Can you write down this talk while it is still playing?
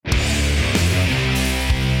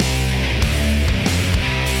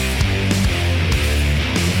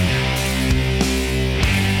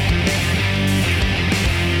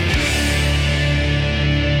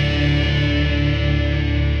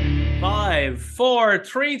4,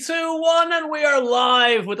 3, 2, 1, and we are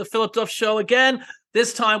live with the Philip Duff Show again.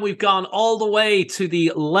 This time we've gone all the way to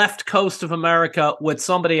the left coast of America with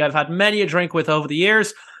somebody I've had many a drink with over the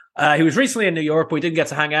years. He was recently in New York, but we didn't get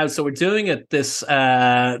to hang out, so we're doing it this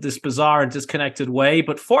bizarre and disconnected way.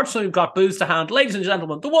 But fortunately, we've got booze to hand. Ladies and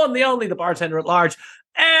gentlemen, the one, the only, the bartender at large,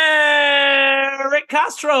 Erick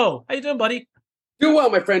Castro. How you doing, buddy? Doing well,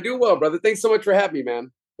 my friend. Doing well, brother. Thanks so much for having me,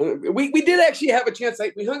 man. We did actually have a chance.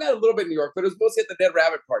 We hung out a little bit in New York, but it was mostly at the Dead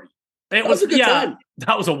Rabbit party. It was a good time.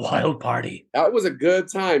 That was a wild party. That was a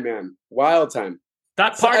good time, man. Wild time.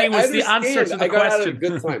 That party was the answer to the question. Out of a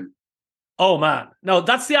good time. Oh, man. No,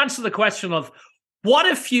 that's the answer to the question of what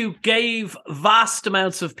if you gave vast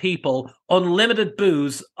amounts of people unlimited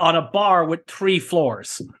booze on a bar with 3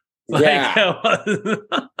 floors? Yeah.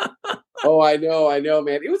 Oh, I know,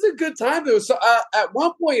 man. It was a good time. It was so, at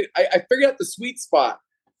one point, I figured out the sweet spot.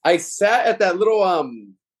 I sat at that little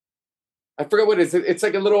I forget what it is. It's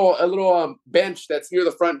like a little bench that's near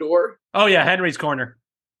the front door. Oh yeah, Henry's Corner.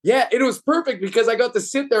 Yeah, it was perfect because I got to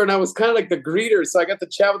sit there and I was kind of like the greeter, so I got to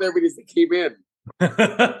chat with everybody as they came in.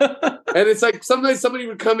 And it's like sometimes somebody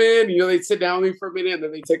would come in, they'd sit down with me for a minute and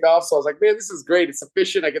then they take off. So I was like, man, this is great. It's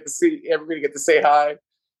efficient. I get to see everybody get to say hi.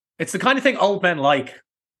 It's the kind of thing old men like.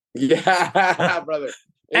 Yeah, brother.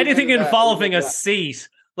 Anything involving a seat.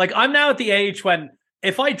 Like I'm now at the age when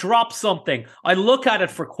if I drop something, I look at it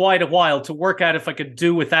for quite a while to work out if I could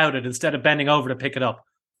do without it instead of bending over to pick it up.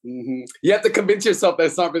 Mm-hmm. You have to convince yourself that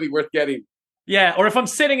it's not really worth getting. Yeah, or if I'm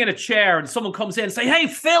sitting in a chair and someone comes in and say, hey,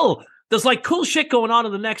 Phil, there's like cool shit going on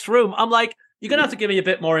in the next room. I'm like, you're going to have to give me a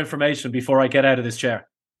bit more information before I get out of this chair.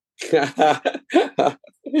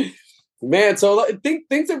 Man, so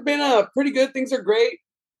things have been pretty good. Things are great.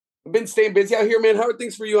 I've been staying busy out here, man. How are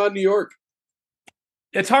things for you out in New York?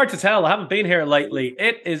 It's hard to tell. I haven't been here lately.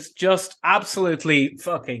 It is just absolutely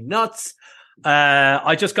fucking nuts.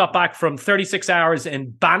 I just got back from 36 hours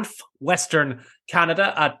in Banff, Western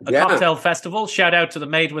Canada at a cocktail festival. Shout out to the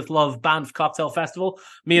Made with Love Banff Cocktail Festival.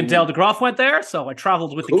 Me and Del DeGroff went there. So I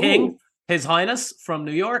traveled with the King, His Highness from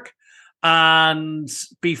New York. And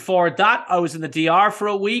before that, I was in the DR for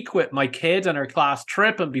a week with my kid and her class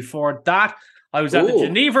trip. And before that, I was at the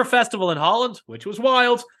Geneva Festival in Holland, which was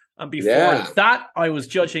wild. And before that, I was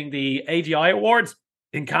judging the AGI Awards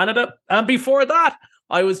in Canada. And before that,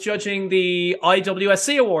 I was judging the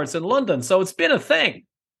IWSC Awards in London. So it's been a thing.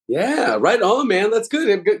 Yeah, right on, man. That's good.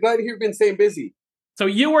 I'm glad to hear you've been staying busy. So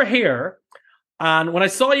you were here. And when I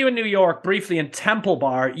saw you in New York briefly in Temple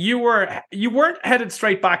Bar, you weren't headed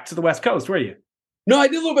straight back to the West Coast, were you? No, I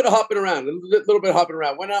did a little bit of hopping around.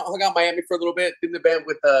 Went out, hung out in Miami for a little bit. Did the band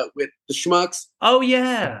with the Schmucks. Oh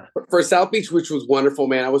yeah, for South Beach, which was wonderful,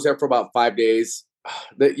 man. I was there for about 5 days.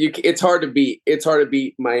 It's hard to beat. It's hard to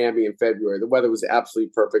beat Miami in February. The weather was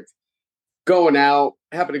absolutely perfect. Going out,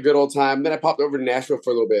 having a good old time. Then I popped over to Nashville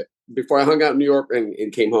for a little bit before I hung out in New York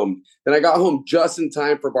and came home. Then I got home just in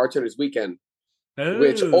time for Bartender's Weekend,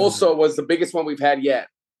 which also was the biggest one we've had yet.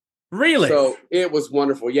 Really? So it was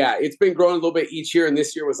wonderful. Yeah, it's been growing a little bit each year. And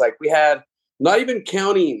this year was like, we had, not even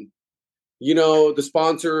counting, the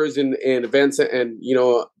sponsors and events and,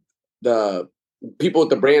 the people with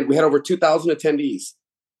the brand, we had over 2,000 attendees.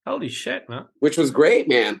 Holy shit, man. Which was great,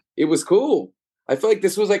 man. It was cool. I feel like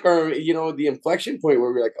this was like our, the inflection point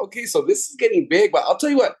where we're like, okay, so this is getting big. But I'll tell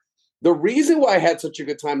you what, the reason why I had such a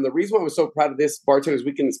good time, the reason why I was so proud of this Bartender's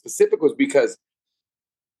Weekend in specific was because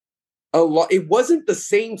it wasn't the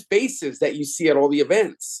same faces that you see at all the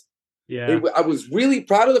events. Yeah, I was really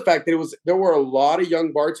proud of the fact that there were a lot of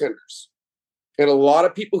young bartenders and a lot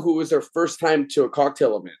of people who was their first time to a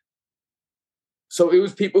cocktail event. So it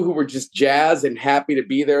was people who were just jazzed and happy to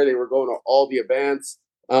be there. They were going to all the events.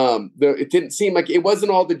 It didn't seem like it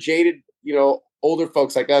wasn't all the jaded, older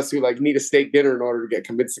folks like us who like need a steak dinner in order to get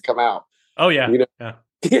convinced to come out. Oh yeah, yeah.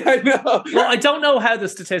 Yeah, I know. Well, I don't know how the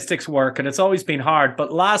statistics work, and it's always been hard.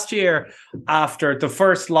 But last year, after the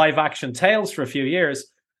first live action Tales for a few years,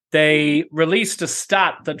 they released a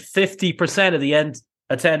stat that 50% of the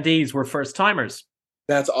attendees were first timers.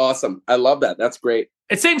 That's awesome. I love that. That's great.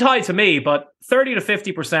 It seemed high to me, but 30 to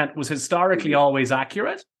 50% was historically always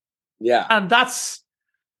accurate. Yeah. And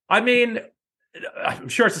I'm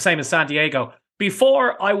sure it's the same in San Diego.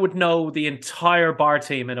 Before, I would know the entire bar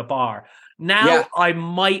team in a bar. Now I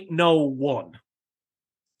might know one.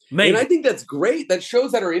 Maybe. And I think that's great. That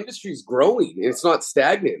shows that our industry is growing. It's not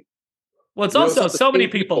stagnant. Well, it's also so many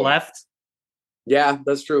people left. Yeah,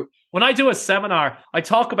 that's true. When I do a seminar, I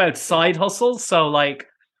talk about side hustles. So like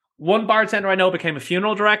one bartender I know became a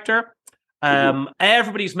funeral director.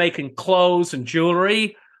 Everybody's making clothes and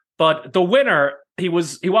jewelry, but the winner, he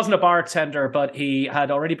wasn't a bartender, but he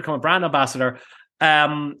had already become a brand ambassador.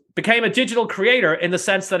 Became a digital creator in the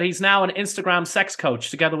sense that he's now an Instagram sex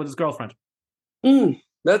coach together with his girlfriend.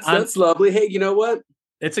 That's lovely. Hey, you know what?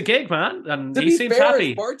 It's a gig, man, and to he be seems fair,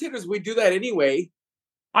 happy. As bartenders, we do that anyway.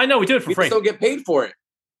 I know we do it for we free. Just don't get paid for it.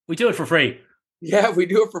 We do it for free. Yeah, we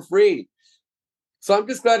do it for free. So I'm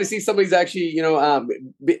just glad to see somebody's actually,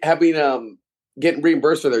 getting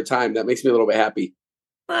reimbursed for their time. That makes me a little bit happy.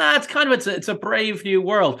 It's a brave new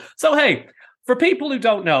world. So hey, for people who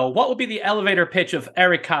don't know, what would be the elevator pitch of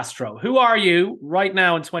Erick Castro? Who are you right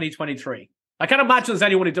now in 2023? I can't imagine there's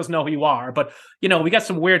anyone who doesn't know who you are, but we get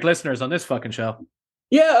some weird listeners on this fucking show.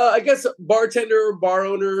 Yeah, I guess bartender, bar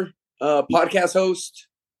owner, podcast host,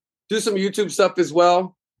 do some YouTube stuff as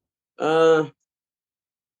well. But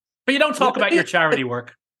you don't talk about your charity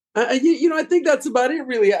work. I think that's about it,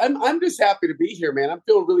 really. I'm just happy to be here, man. I'm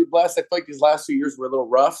feeling really blessed. I feel like these last 2 years were a little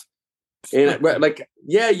rough. And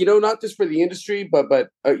not just for the industry, but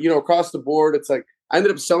across the board, it's like I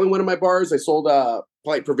ended up selling one of my bars. I sold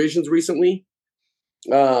Polite Provisions recently.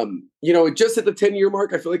 Just at the 10-year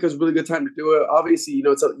mark, I feel like it was a really good time to do it. Obviously,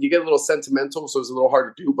 you get a little sentimental, so it's a little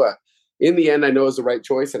hard to do, but in the end, I know it's the right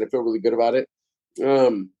choice and I feel really good about it.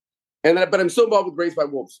 But I'm still involved with Raised by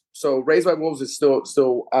Wolves. So Raised by Wolves is still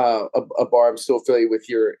a bar I'm still affiliated with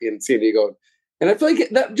here in San Diego. And I feel like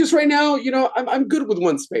that just right now, I'm good with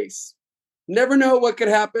one space. Never know what could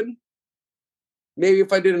happen. Maybe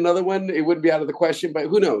if I did another one, it wouldn't be out of the question, but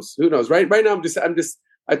who knows? Who knows? Right now,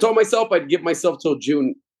 I told myself I'd give myself till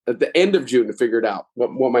June, at the end of June, to figure it out,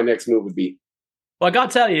 what my next move would be. Well, I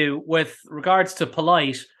got to tell you, with regards to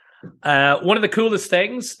Polite, one of the coolest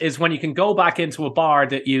things is when you can go back into a bar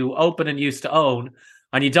that you open and used to own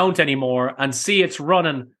and you don't anymore and see it's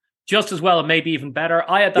running just as well and maybe even better.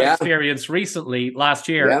 I had that experience recently last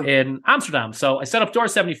year in Amsterdam. So I set up Door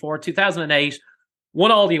 74, 2008,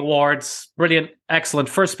 won all the awards. Brilliant, excellent.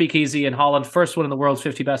 First speakeasy in Holland, first one in the world's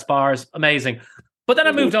 50 best bars. Amazing. But then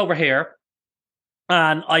I moved over here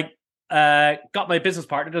and I got my business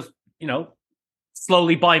partner to,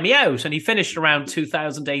 slowly buy me out. And he finished around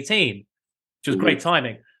 2018, which was great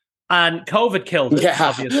timing. And COVID killed it,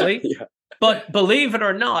 obviously. But believe it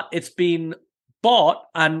or not, it's been bought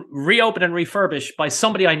and reopened and refurbished by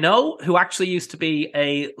somebody I know who actually used to be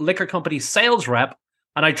a liquor company sales rep.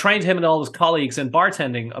 And I trained him and all his colleagues in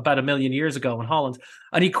bartending about 1 million years ago in Holland.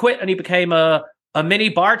 And he quit and he became a mini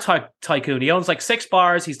bar tycoon. He owns like 6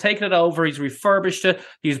 bars. He's taken it over. He's refurbished it.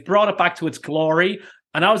 He's brought it back to its glory.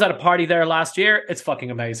 And I was at a party there last year. It's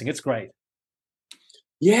fucking amazing. It's great.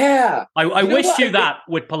 Yeah. I wished you that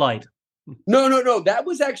with Polite. No. That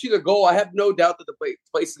was actually the goal. I have no doubt that the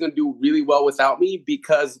place is going to do really well without me,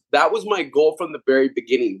 because that was my goal from the very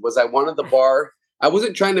beginning. Was I wanted the bar. I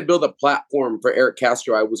wasn't trying to build a platform for Erick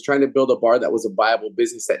Castro. I was trying to build a bar that was a viable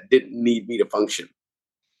business that didn't need me to function.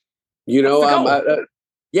 The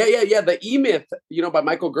E-Myth, by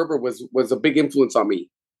Michael Gerber was a big influence on me.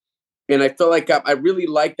 And I feel like I really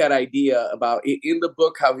like that idea about in the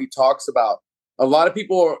book, how he talks about a lot of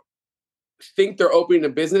people think they're opening a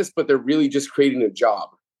business, but they're really just creating a job.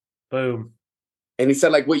 Boom. And he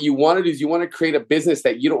said, like, what you want to do is you want to create a business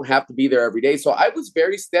that you don't have to be there every day. So I was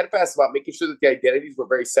very steadfast about making sure that the identities were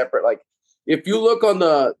very separate. Like, if you look on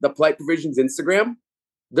the Polite Provisions Instagram,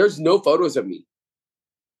 there's no photos of me.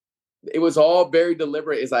 It was all very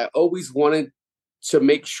deliberate, as I always wanted to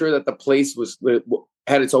make sure that the place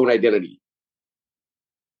had its own identity.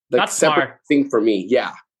 That's separate smart thing for me.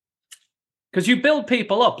 Yeah. Because you build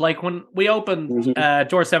people up. Like when we opened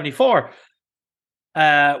Door 74,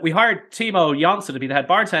 we hired Timo Janssen to be the head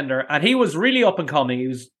bartender, and he was really up and coming. He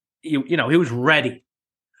was, he was ready.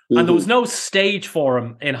 And there was no stage for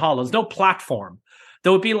him in Holland, no platform.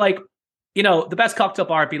 There would be like, the best cocktail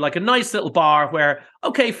bar would be like a nice little bar where,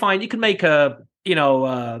 okay, fine, you can make a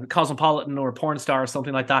Cosmopolitan or a porn star or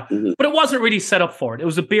something like that. But it wasn't really set up for it. It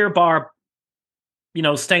was a beer bar,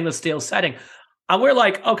 stainless steel setting. And we're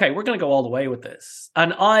like, okay, we're going to go all the way with this.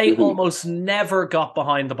 And I almost never got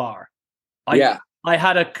behind the bar. I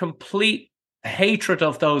had a complete hatred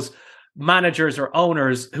of those managers or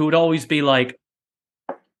owners who would always be like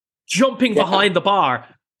jumping behind the bar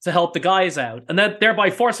to help the guys out. And then thereby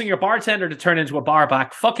forcing your bartender to turn into a bar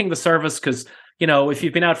back, fucking the service because, if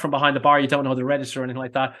you've been out from behind the bar, you don't know the register or anything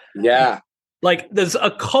like that. Yeah. Like, there's a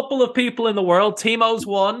couple of people in the world. Timo's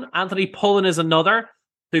one. Anthony Pullen is another,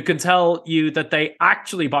 who can tell you that they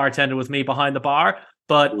actually bartended with me behind the bar.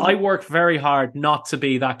 But I work very hard not to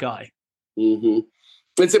be that guy.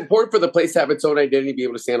 It's important for the place to have its own identity, be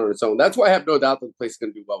able to stand on its own. That's why I have no doubt that the place is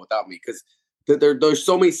going to do well without me, because there's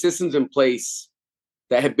so many systems in place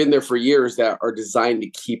that have been there for years that are designed to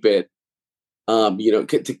keep it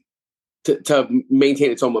to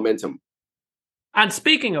maintain its own momentum. And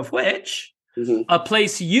speaking of which, Mm-hmm. a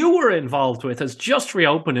place you were involved with has just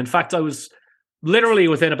reopened. In fact, I was literally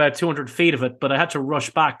within about 200 feet of it, but I had to rush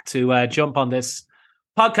back to jump on this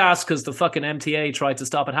podcast because the fucking MTA tried to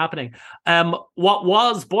stop it happening. What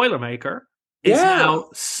was Boilermaker is now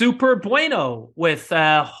Super Bueno with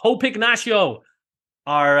Hope Ignacio,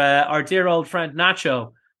 our dear old friend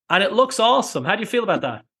Nacho, and it looks awesome. How do you feel about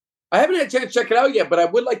that? I haven't had a chance to check it out yet, but I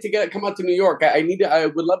would like to come out to New York. I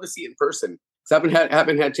would love to see it in person because I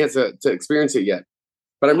haven't had a chance to experience it yet.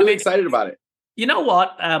 But I'm really excited about it. You know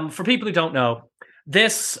what? For people who don't know,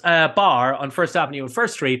 this bar on First Avenue and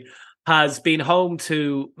First Street has been home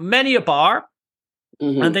to many a bar,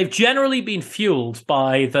 and they've generally been fueled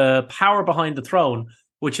by the power behind the throne,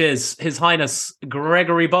 which is His Highness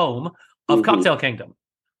Gregory Boehm of Cocktail Kingdom.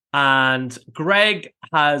 And Greg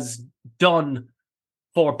has done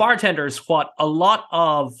for bartenders what a lot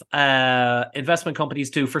of investment companies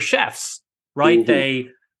do for chefs, right? They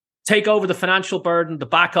take over the financial burden, the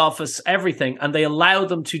back office, everything, and they allow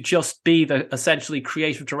them to just be the essentially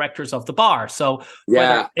creative directors of the bar. So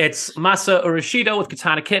whether it's Masa Urashido with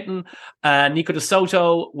Katana Kitten, Nico De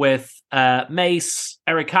Soto with Mace,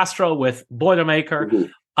 Erick Castro with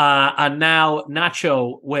Boilermaker, and now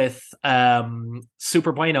Nacho with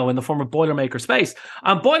Super Bueno in the form of Boilermaker Space.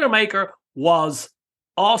 And Boilermaker was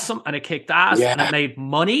awesome, and it kicked ass, and it made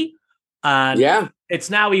money. And it's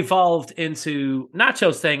now evolved into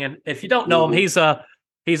Nacho's thing. And if you don't know him, he's a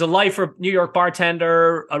lifer New York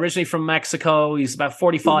bartender, originally from Mexico. He's about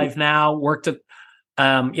 45 now, worked at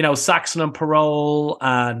Saxon and Parole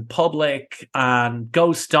and Public and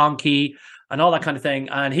Ghost Donkey and all that kind of thing.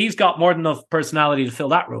 And he's got more than enough personality to fill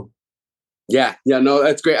that room. No,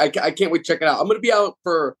 that's great. I can't wait to check it out. I'm going to be out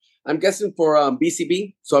I'm guessing for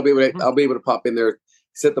BCB, so I'll be able to pop in there,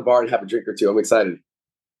 sit at the bar and have a drink or two. I'm excited.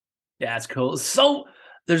 Yeah, it's cool. So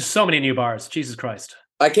there's so many new bars. Jesus Christ.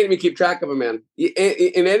 I can't even keep track of them, man.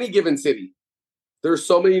 In any given city, there's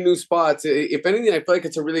so many new spots. If anything, I feel like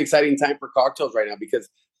it's a really exciting time for cocktails right now because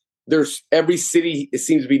every city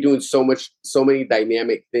seems to be doing so many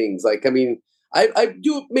dynamic things. Like, I mean, I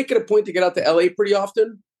do make it a point to get out to LA pretty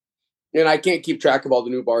often, and I can't keep track of all the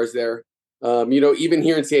new bars there. Even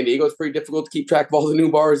here in San Diego, it's pretty difficult to keep track of all the new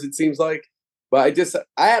bars, it seems like. But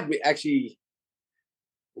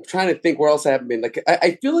I'm trying to think where else I haven't been. Like,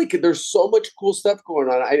 I feel like there's so much cool stuff going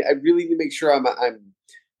on. I really need to make sure I'm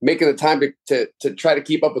making the time to try to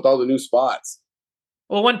keep up with all the new spots.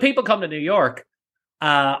 Well, when people come to New York,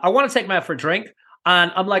 I want to take them out for a drink. And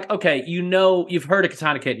I'm like, okay, you've heard of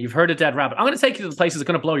Katana Kid, you've heard of Dead Rabbit. I'm going to take you to the places that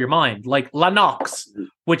are going to blow your mind, like La Nox,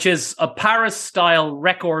 which is a Paris-style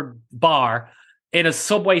record bar in a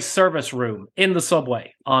subway service room in the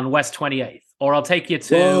subway on West 28th. Or I'll take you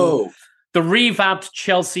to the revamped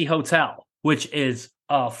Chelsea Hotel, which is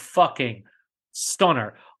a fucking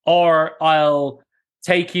stunner. Or I'll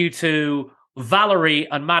take you to Valerie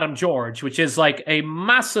and Madame George, which is like a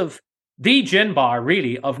massive, the gin bar,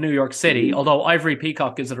 really, of New York City, although Ivory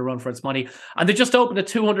Peacock gives it a run for its money. And they just opened a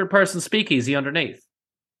 200-person speakeasy underneath.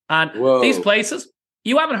 And these places,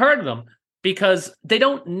 you haven't heard of them because they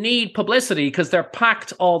don't need publicity because they're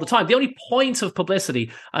packed all the time. The only point of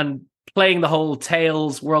publicity and playing the whole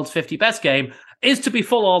Tails World's 50 Best game is to be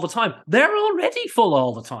full all the time. They're already full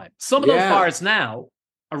all the time. Some of those bars now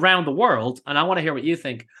around the world, and I want to hear what you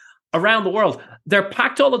think, around the world, they're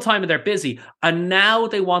packed all the time and they're busy. And now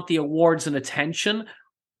they want the awards and attention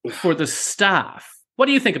for the staff. What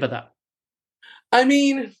do you think about that? I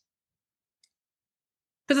mean,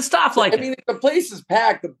 because the staff if the place is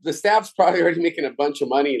packed, the staff's probably already making a bunch of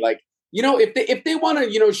money. Like, if they want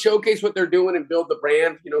to, showcase what they're doing and build the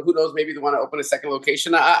brand, who knows, maybe they want to open a second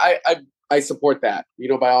location. I support that,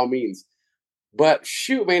 by all means. But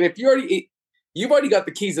shoot, man, if you've already got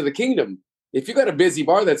the keys of the kingdom. If you got a busy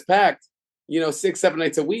bar that's packed, 6-7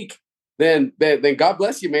 nights a week, then God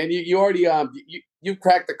bless you, man. You already you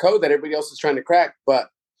cracked the code that everybody else is trying to crack. But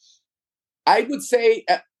I would say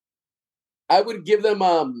I would give them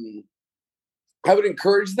I would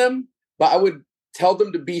encourage them, but I would tell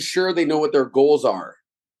them to be sure they know what their goals are.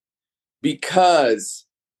 Because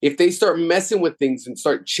if they start messing with things and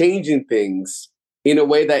start changing things in a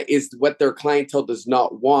way that is what their clientele does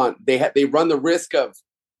not want, they run the risk of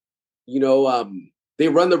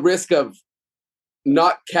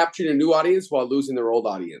not capturing a new audience while losing their old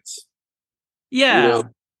audience. Yeah.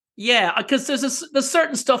 Yeah. Because there's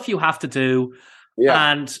certain stuff you have to do.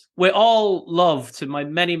 Yeah. And we all love, to my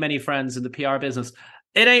many, many friends in the PR business,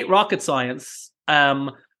 it ain't rocket science.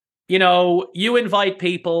 You invite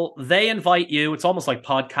people, they invite you. It's almost like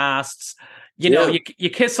podcasts. You know, you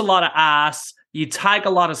kiss a lot of ass, you tag a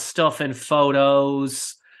lot of stuff in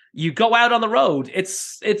photos, you go out on the road.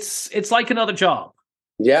 It's like another job.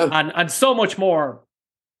 Yeah. And so much more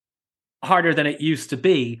harder than it used to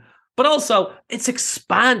be. But also, it's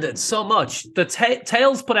expanded so much. The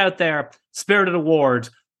Tales put out their Spirited Award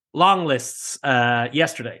long lists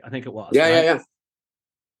yesterday, I think it was. Yeah.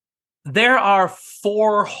 There are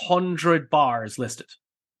 400 bars listed.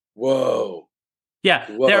 Whoa. Yeah,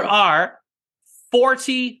 there are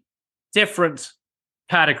 40 different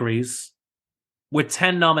categories with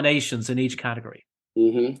 10 nominations in each category.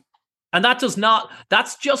 Mm-hmm. And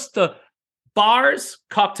that's just the bars,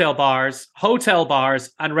 cocktail bars, hotel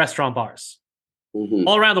bars, and restaurant bars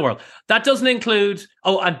all around the world. That doesn't include,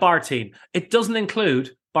 and bar team. It doesn't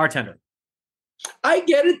include bartender. I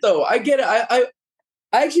get it, though. I get it. I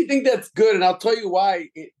actually think that's good, and I'll tell you why.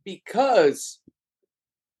 Because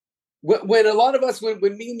when a lot of us, when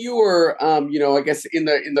me and you were, I guess in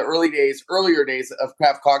the earlier days of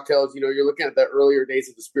craft cocktails, you're looking at the earlier days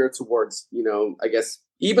of the Spirits Awards, I guess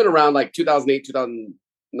even around like 2008,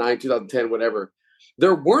 2009, 2010, whatever,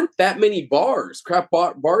 there weren't that many craft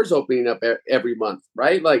bars opening up every month,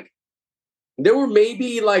 right? Like there were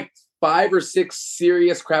maybe like 5 or 6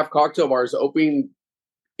 serious craft cocktail bars opening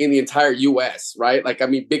in the entire US, right? Like, I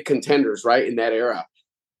mean, big contenders, right? In that era.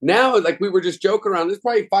 Now, like we were just joking around, there's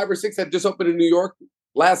probably 5 or 6 that just opened in New York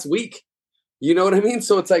last week. You know what I mean?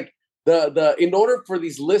 So it's like in order for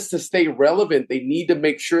these lists to stay relevant, they need to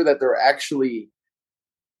make sure that they're actually,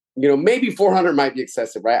 maybe 400 might be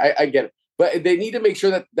excessive, right? I get it. But they need to make sure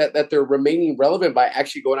that they're remaining relevant by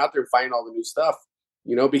actually going out there and finding all the new stuff,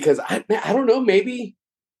 because I don't know, maybe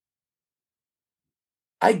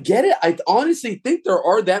I get it. I honestly think there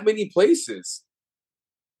are that many places.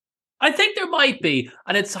 I think there might be,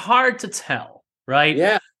 and it's hard to tell, right?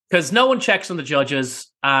 Yeah. Because no one checks on the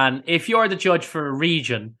judges, and if you're the judge for a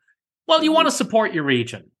region, well, you want to support your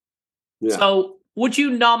region. Yeah. So would you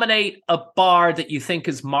nominate a bar that you think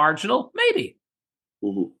is marginal? Maybe.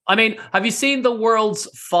 Mm-hmm. I mean, have you seen the world's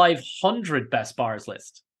 500 best bars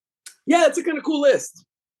list? Yeah, it's a kind of cool list.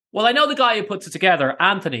 Well, I know the guy who puts it together,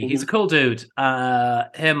 Anthony. Mm-hmm. He's a cool dude.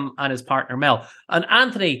 Him and his partner, Mel. And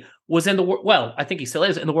Anthony was I think he still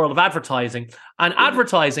is, in the world of advertising. And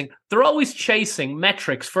advertising, they're always chasing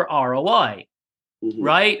metrics for ROI,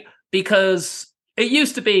 right? Because it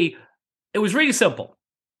used to be, it was really simple.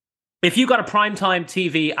 If you got a primetime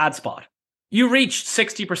TV ad spot, you reached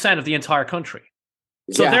 60% of the entire country.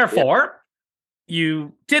 So therefore,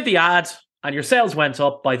 you did the ad and your sales went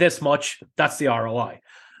up by this much. That's the ROI.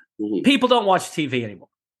 Mm-hmm. People don't watch TV anymore.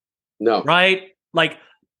 No. Right? Like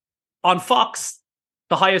on Fox,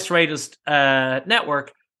 the highest rated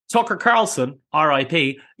network, Tucker Carlson,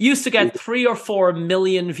 RIP, used to get 3 or 4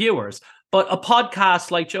 million viewers. But a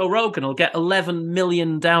podcast like Joe Rogan will get 11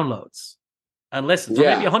 million downloads and listens. Or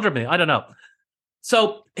maybe 100 million. I don't know.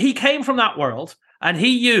 So he came from that world and he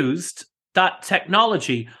used that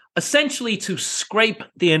technology essentially to scrape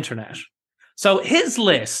the internet. So his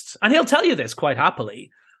list, and he'll tell you this quite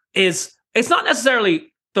happily, it's not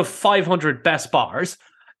necessarily the 500 best bars.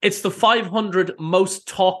 It's the 500 most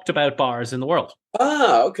talked about bars in the world.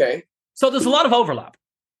 Ah, okay. So there's a lot of overlap.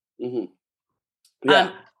 Mm-hmm.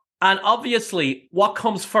 Yeah. And obviously, what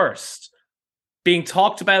comes first? Being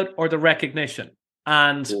talked about or the recognition?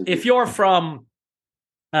 And if you're from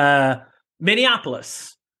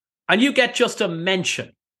Minneapolis and you get just a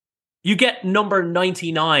mention, you get number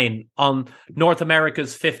 99 on North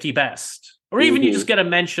America's 50 best. Or even you just get a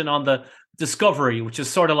mention on the Discovery, which is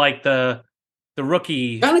sort of like the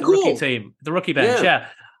rookie team, the rookie bench. Yeah.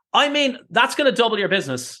 I mean, that's going to double your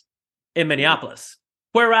business in Minneapolis.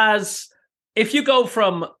 Whereas if you go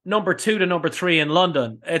from number 2 to number 3 in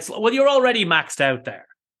London, you're already maxed out there,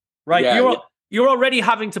 right? Yeah, you're already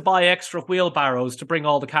having to buy extra wheelbarrows to bring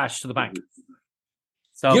all the cash to the bank.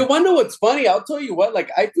 So you want to know what's funny? I'll tell you what,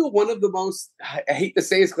 like I feel one of the most, I hate to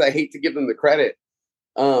say this because I hate to give them the credit,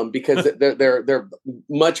 because they're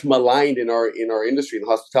much maligned in our industry, in the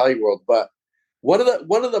hospitality world. But one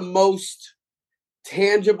of the most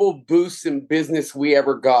tangible boosts in business we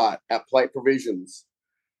ever got at Polite Provisions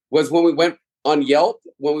was when we went on Yelp,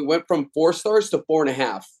 when we went from 4 stars to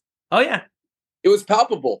 4.5. Oh yeah. It was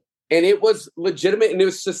palpable and it was legitimate and it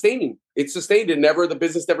was sustaining. It sustained it. The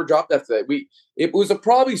business never dropped after that. It was a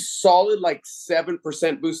probably solid like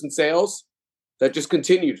 7% boost in sales that just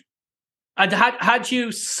continued. And had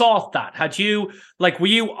you sought that? Had you, were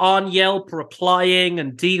you on Yelp replying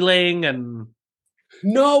and dealing and?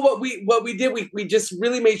 No, what we did, we just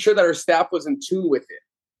really made sure that our staff was in tune with it.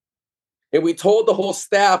 And we told the whole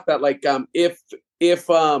staff that if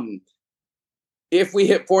if we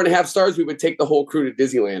hit 4.5 stars, we would take the whole crew to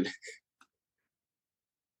Disneyland.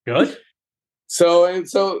 Good. So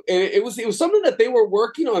it was something that they were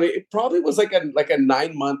working on. It probably was like a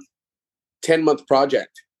 9-month, 10-month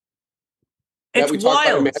project. It's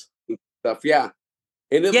wild stuff, yeah.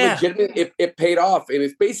 And it legitimately it paid off. And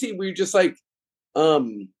it's basically we were just like, there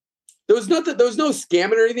was no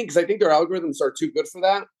scamming or anything because I think their algorithms are too good for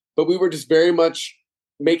that. But we were just very much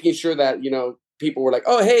making sure that people were like,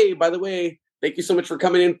 oh hey, by the way, thank you so much for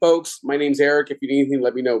coming in, folks. My name's Eric. If you need anything,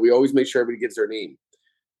 let me know. We always make sure everybody gets their name.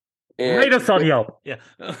 And rate us on Yelp. Yeah.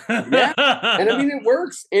 Yeah. And I mean, it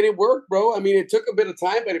works. And it worked, bro. I mean, it took a bit of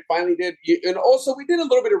time, but it finally did. And also, we did a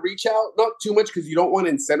little bit of reach out, not too much because you don't want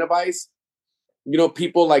to incentivize,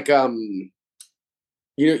 people like, you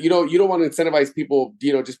don't want to incentivize people,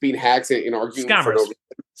 just being hacks and arguing. Scammers. For no reason.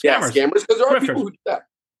 Yeah, scammers. Because there are people who do that,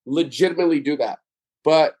 legitimately do that.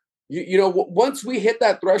 But, once we hit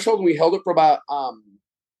that threshold and we held it for about,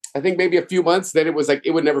 I think maybe a few months, then it was like,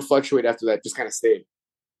 it would never fluctuate after that. Just kind of stayed.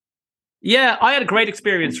 Yeah, I had a great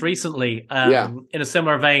experience recently in a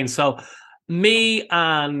similar vein. So me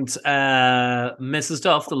and Mrs.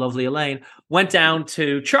 Duff, the lovely Elaine, went down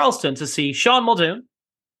to Charleston to see Sean Muldoon,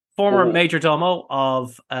 former major domo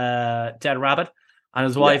of Dead Rabbit, and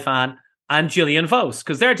his wife Anne, and Gillian Vos,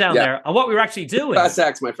 because they're down there. And what we were actually doing... 2 class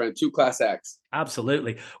acts, my friend. 2 class acts.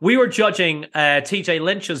 Absolutely. We were judging TJ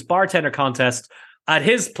Lynch's bartender contest at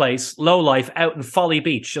his place, Low Life, out in Folly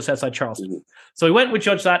Beach, just outside Charleston. Mm-hmm. So we went, we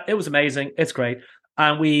judged that. It was amazing. It's great.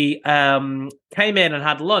 And we came in and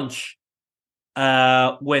had lunch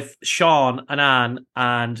with Sean and Anne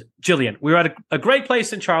and Gillian. We were at a great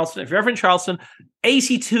place in Charleston. If you're ever in Charleston,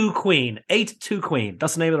 82 Queen.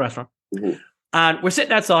 That's the name of the restaurant. Mm-hmm. And we're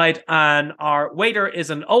sitting outside, and our waiter is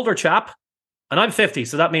an older chap, and I'm 50,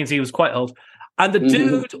 so that means he was quite old. And the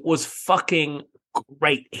dude was fucking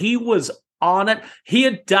great. He was on it. He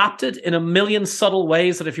adapted in a million subtle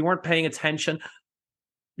ways that if you weren't paying attention,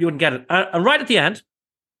 you wouldn't get it. And right at the end,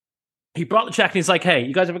 he brought the check and he's like, hey,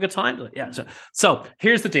 you guys have a good time? Like, yeah. So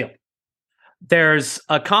here's the deal. There's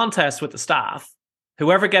a contest with the staff.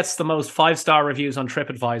 Whoever gets the most 5-star reviews on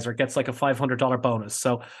TripAdvisor gets like a $500 bonus.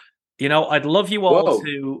 So, I'd love you all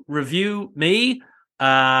to review me.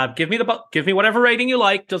 Give me whatever rating you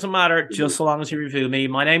like. Doesn't matter. Just so long as you review me.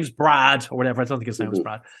 My name's Brad or whatever. I don't think his name was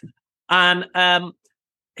Brad. And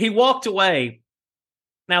he walked away.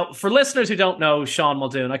 Now, for listeners who don't know Sean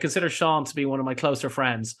Muldoon, I consider Sean to be one of my closer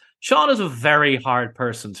friends. Sean is a very hard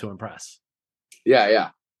person to impress. Yeah.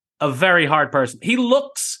 A very hard person. He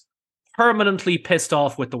looks permanently pissed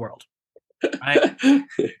off with the world. Right?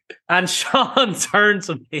 And Sean turned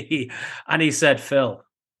to me and he said, Phil,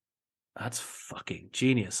 that's fucking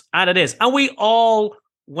genius. And it is. And we all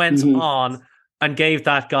went on and gave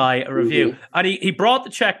that guy a review. And he brought the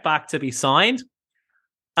check back to be signed.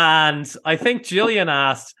 And I think Gillian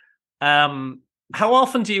asked, how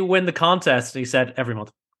often do you win the contest? And he said, every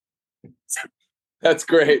month. That's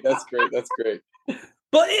great.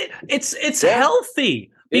 But it's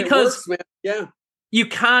healthy because it works, man. Yeah.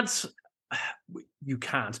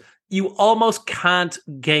 You almost can't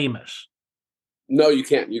game it. No, you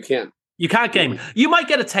can't. You can't game it. You might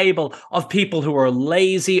get a table of people who are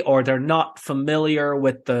lazy or they're not familiar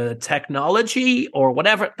with the technology or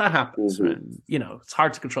whatever. That happens. It's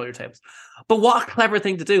hard to control your tables. But what a clever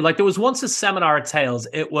thing to do. Like there was once a seminar at Tales.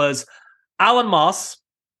 It was Alan Moss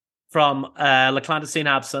from La Clandestine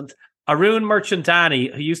Absinthe, Arun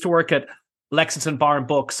Merchandani, who used to work at Lexington Bar and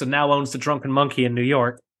Books and now owns the Drunken Monkey in New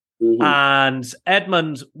York, and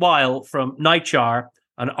Edmund Weil from Nightjar,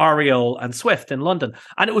 and Ariel and Swift in London.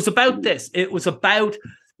 And it was about this. It was about,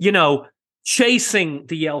 chasing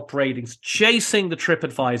the Yelp ratings, chasing the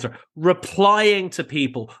TripAdvisor, replying to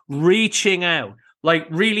people, reaching out, like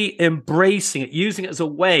really embracing it, using it as a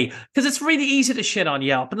way. Because it's really easy to shit on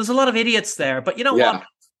Yelp. And there's a lot of idiots there. But you know what?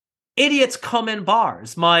 Idiots come in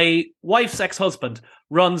bars. My wife's ex-husband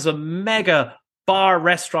runs a mega bar,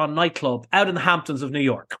 restaurant, nightclub out in the Hamptons of New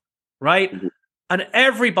York, right? And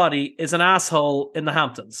everybody is an asshole in the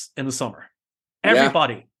Hamptons in the summer.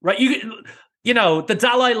 Everybody, right? The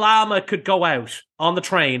Dalai Lama could go out on the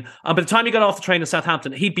train, and by the time he got off the train in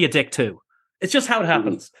Southampton, he'd be a dick too. It's just how it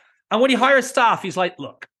happens. And when he hires staff, he's like,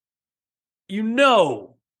 look, you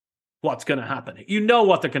know what's going to happen. You know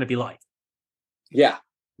what they're going to be like. Yeah.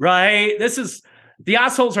 Right? The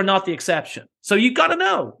assholes are not the exception. So you got to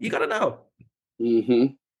know.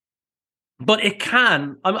 But it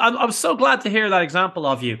can. I'm so glad to hear that example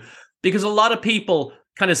of you, because a lot of people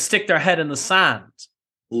kind of stick their head in the sand.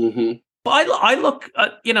 But I look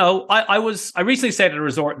at, I recently stayed at a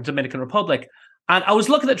resort in Dominican Republic, and I was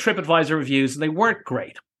looking at TripAdvisor reviews, and they weren't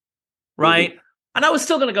great, right? And I was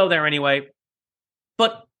still going to go there anyway.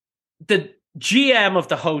 But the GM of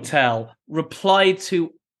the hotel replied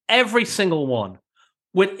to every single one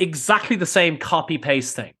with exactly the same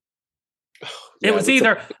copy-paste thing.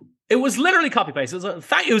 It was literally copy-paste. It was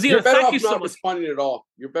either You're better thank you off so not much. responding at all.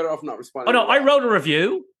 You're better off not responding. Oh, no, I wrote a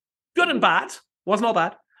review. Good and bad. Wasn't all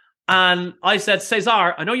bad. And I said,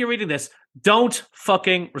 Cesar, I know you're reading this. Don't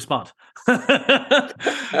fucking respond. Because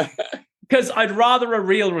I'd rather a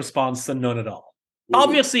real response than none at all.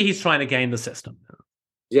 Obviously, he's trying to game the system.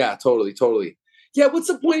 Yeah, totally. Yeah, what's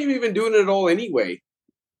the point of even doing it at all anyway?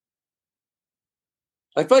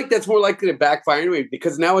 I feel like that's more likely to backfire anyway,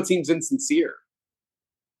 because now it seems insincere.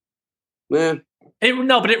 Man.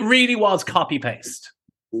 No, but it really was copy-paste.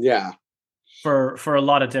 Yeah. For a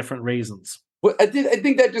lot of different reasons. But I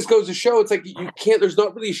think that just goes to show it's like you can't, there's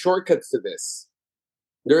not really shortcuts to this.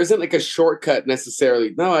 There isn't like a shortcut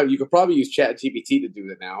necessarily. No, you could probably use ChatGPT to do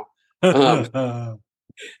it now.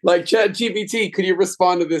 Like ChatGPT, could you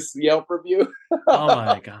respond to this Yelp review? Oh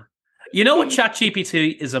my God. You know what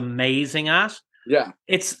ChatGPT is amazing at? Yeah.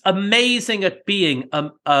 It's amazing at being,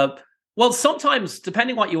 well, sometimes,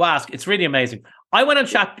 depending what you ask, it's really amazing. I went on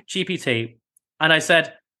ChatGPT and I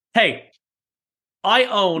said, hey, I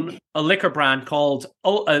own a liquor brand called,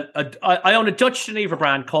 I own a Dutch Geneva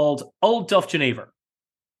brand called Old Duff Geneva.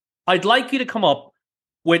 I'd like you to come up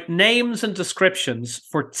with names and descriptions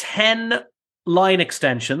for 10 line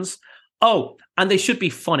extensions. Oh, and they should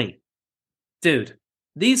be funny. Dude,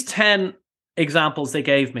 these 10 examples they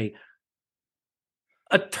gave me,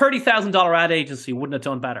 a $30,000 ad agency wouldn't have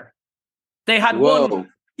done better. They had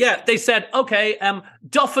one. Yeah, they said, okay,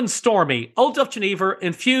 Duff and Stormy, Old Duff Geneva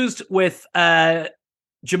infused with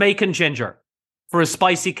Jamaican ginger for a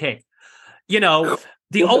spicy kick. You know,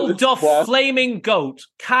 the Old Duff Flaming Goat,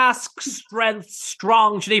 cask strength,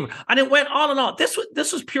 strong Geneva. And it went on and on. This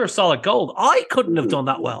was pure solid gold. I couldn't have done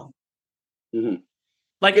that well. Mm-hmm.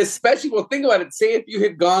 Like, especially, well, think about it. Say if you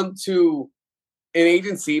had gone to an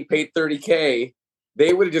agency, paid $30K,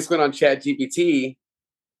 they would have just went on ChatGPT.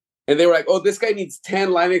 And they were like, oh, this guy needs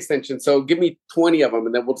 10 line extensions, so give me 20 of them,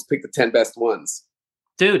 and then we'll just pick the 10 best ones.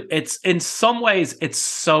 Dude, it's in some ways, it's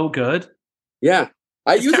so good. Yeah.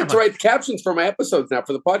 I use it to write the captions for my episodes now,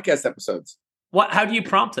 for the podcast episodes. How do you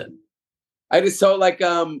prompt it? I just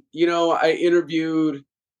I interviewed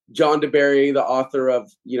John DeBerry, the author of,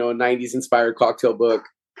 a 90s inspired cocktail book,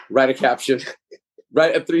 write a caption,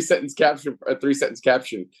 write a 3-sentence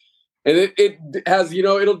caption. And it has,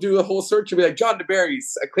 it'll do the whole search and be like, John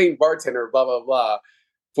DeBerry's acclaimed bartender, blah, blah, blah,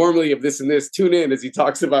 formerly of this and this. Tune in as he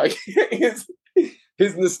talks about his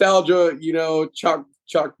nostalgia, chalk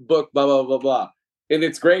book, blah, blah, blah, blah. And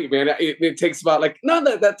it's great, man. It takes about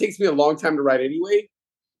that takes me a long time to write anyway.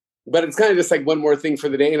 But it's kind of just like one more thing for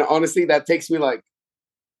the day. And honestly, that takes me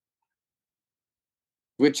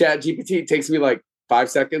with ChatGPT, it takes me 5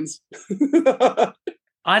 seconds.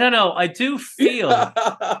 I don't know. I do feel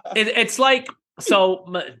it's like, so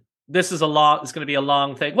this is it's going to be a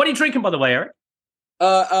long thing. What are you drinking, by the way, Eric?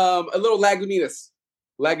 A little Lagunitas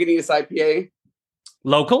IPA.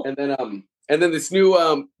 Local. And then this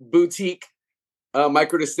new boutique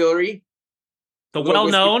micro distillery. The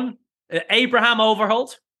well-known Abraham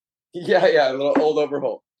Overholt. Yeah, a little old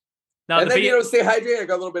Overholt. Now, and then, stay hydrated. I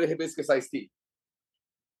got a little bit of hibiscus iced tea.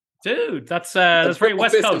 Dude, that's very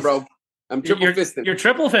West fisting, Coast. Bro. I'm triple fisting. You're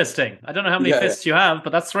triple fisting. I don't know how many fists you have,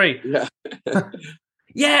 but that's 3. Yeah.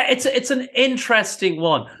 Yeah, it's an interesting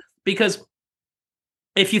one because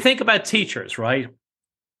if you think about teachers, right,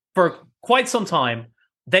 for quite some time,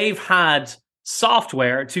 they've had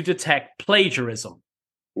software to detect plagiarism.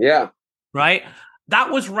 Yeah. Right?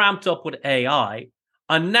 That was ramped up with AI,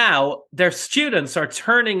 and now their students are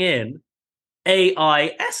turning in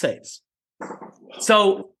AI essays.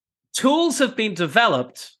 So tools have been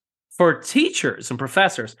developed for teachers and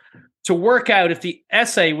professors to work out if the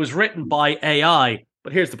essay was written by AI.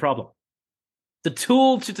 But here's the problem. The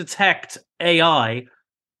tool to detect AI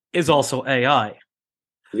is also AI.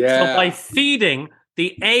 Yeah. So by feeding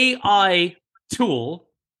the AI tool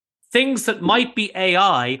things that might be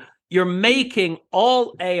AI, you're making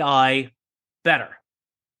all AI better.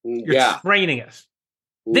 You're training it.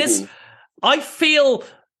 Mm-hmm. This, I feel,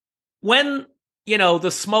 when the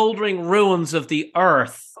smoldering ruins of the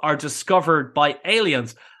Earth are discovered by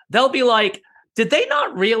aliens, they'll be like, did they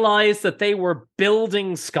not realize that they were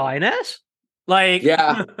building Skynet?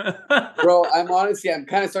 Yeah. Bro, I'm kind of starting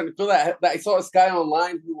to feel that. I saw this guy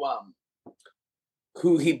online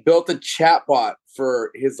who he built a chatbot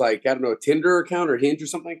for his Tinder account or Hinge or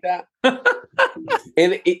something like that.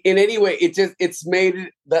 And anyway, it's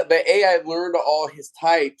made that the AI learned all his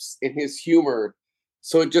types and his humor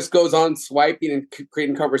So it just goes on swiping and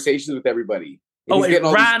creating conversations with everybody. And Oh, he's it getting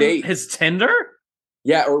all these ran dates. his Tinder?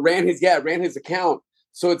 Yeah, or ran his account.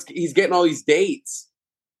 So he's getting all these dates.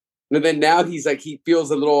 And then now he's like, he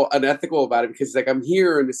feels a little unethical about it because he's like, I'm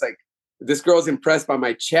here and it's like, this girl's impressed by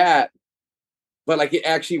my chat, but like it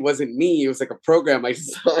actually wasn't me. It was like a program I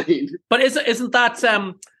designed. But isn't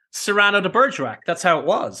that Cyrano de Bergerac? That's how it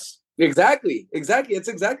was. Exactly. It's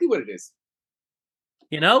exactly what it is.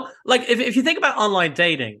 You know, like if you think about online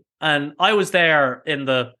dating, and I was there in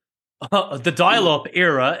the dial-up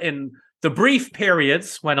era, in the brief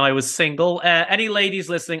periods when I was single. Any ladies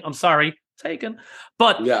listening, I'm sorry, taken.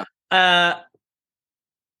 But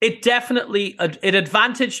it definitely it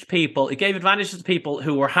advantaged people. It gave advantages to people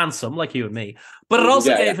who were handsome, like you and me. But it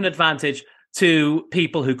also gave an advantage to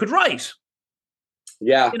people who could write.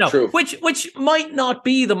 Yeah, true. Which might not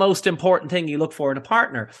be the most important thing you look for in a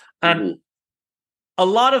partner. And a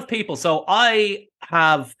lot of people, so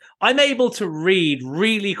I'm able to read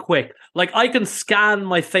really quick. Like I can scan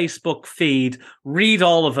my Facebook feed, read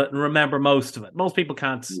all of it and remember most of it. Most people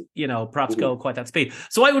can't, perhaps go quite that speed.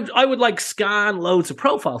 So I would like scan loads of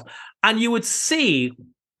profiles and you would see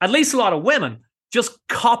at least a lot of women just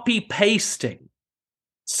copy pasting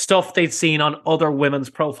stuff they'd seen on other women's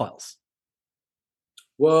profiles.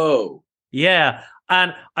 Whoa. Yeah.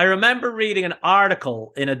 And I remember reading an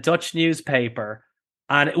article in a Dutch newspaper.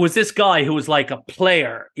 And it was this guy who was like a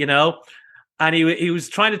player, and he was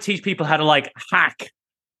trying to teach people how to like hack.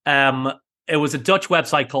 It was a Dutch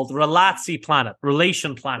website called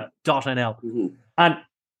relationplanet.nl. And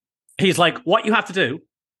he's like, what you have to do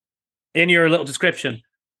in your little description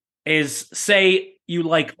is say you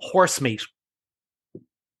like horse meat.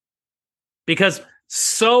 Because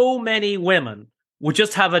so many women would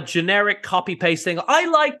just have a generic copy paste thing. I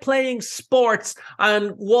like playing sports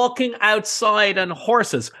and walking outside and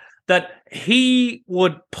horses, that he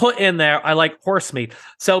would put in there. I like horse meat.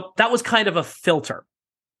 So that was kind of a filter.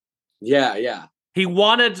 Yeah. He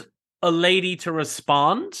wanted a lady to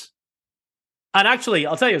respond. And actually,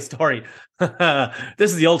 I'll tell you a story.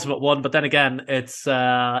 This is the ultimate one, but then again, it's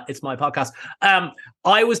my podcast.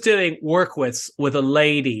 I was doing work with a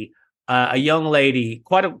lady, a young lady,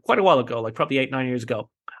 quite a while ago, like probably 8-9 years ago.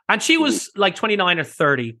 And she was like 29 or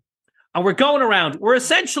 30. And we're going around. We're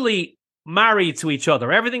essentially married to each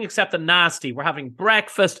other. Everything except the nasty. We're having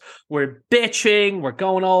breakfast. We're bitching. We're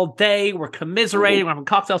going all day. We're commiserating. We're having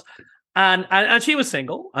cocktails. And she was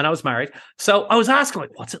single and I was married. So I was asking,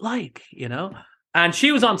 like, what's it like? And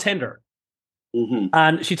she was on Tinder.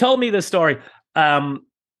 And she told me this story.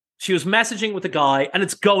 She was messaging with a guy and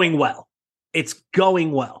it's going well.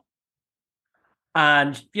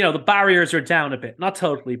 And, the barriers are down a bit. Not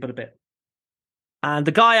totally, but a bit. And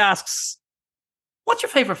the guy asks, what's your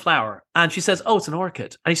favorite flower? And she says, oh, it's an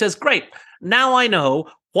orchid. And he says, great. Now I know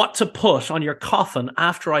what to put on your coffin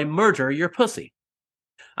after I murder your pussy.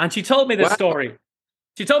 And she told me this story.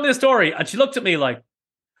 She told me the story and she looked at me like,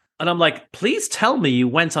 and I'm like, please tell me you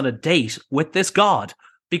went on a date with this god,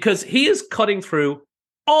 because he is cutting through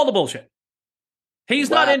all the bullshit. He's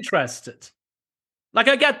not interested. Like,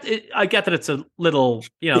 I get that it's a little,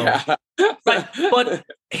 right? But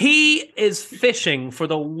he is fishing for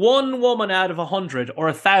the one woman out of 100 or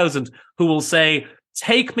 1,000 who will say,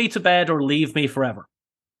 take me to bed or leave me forever.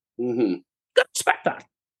 Gotta respect that.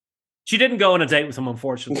 She didn't go on a date with him,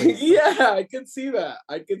 unfortunately. Yeah, I can see that.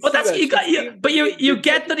 You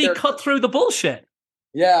get that he cut through the bullshit.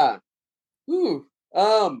 Yeah. Ooh.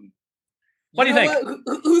 What do you think?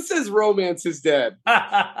 Who says romance is dead?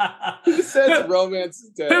 Who says romance is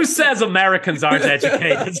dead? Who says Americans aren't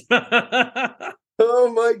educated?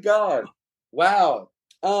 Oh my God! Wow.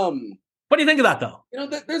 What do you think of that, though?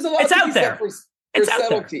 There's a lot. It's out there. For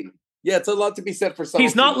subtlety. There. Yeah, it's a lot to be said for subtlety.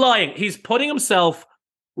 He's not lying. He's putting himself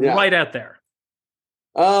right out there.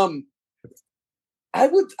 I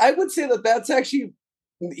would say that's actually,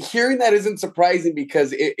 hearing that isn't surprising,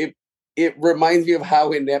 because it reminds me of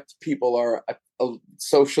how inept people are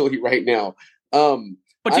socially right now.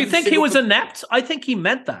 But do you think he was inept? I think he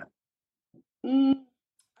meant that. I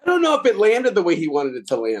don't know if it landed the way he wanted it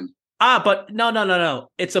to land. But no.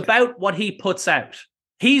 It's about what he puts out.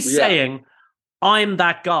 He's saying, I'm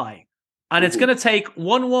that guy. And it's going to take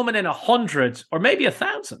one woman in 100 or maybe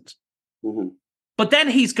 1,000. But then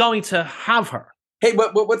he's going to have her. Hey,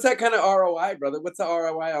 but what's that kind of ROI, brother? What's the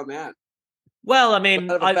ROI on that? Well, I mean,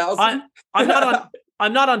 I'm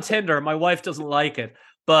not on Tinder. My wife doesn't like it,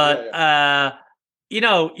 but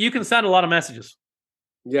you can send a lot of messages.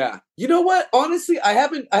 Yeah. You know what? Honestly, I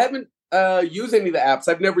haven't used any of the apps.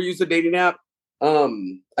 I've never used a dating app.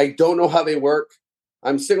 I don't know how they work.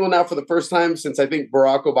 I'm single now for the first time since I think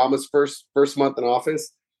Barack Obama's first month in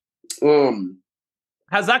office.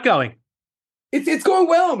 How's that going? It's going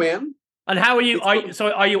well, man. And how are you?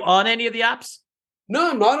 Are you on any of the apps?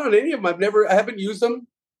 No, I'm not on any of them. I haven't used them.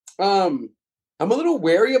 I'm a little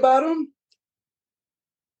wary about them.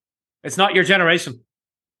 It's not your generation.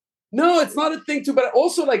 No, it's not a thing too. But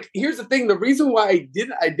also, like, here's the thing: the reason why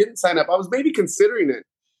I didn't sign up, I was maybe considering it,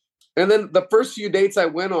 and then the first few dates I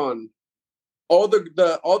went on, all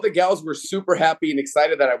the gals were super happy and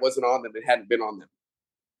excited that I wasn't on them and hadn't been on them.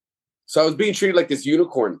 So I was being treated like this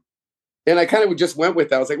unicorn. And I kind of just went with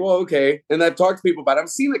that. I was like, well, okay. And I've talked to people about it. I've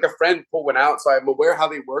seen like a friend pull one out, so I'm aware how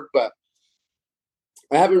they work, but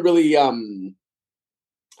I haven't really I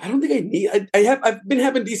don't think I need I've been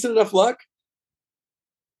having decent enough luck.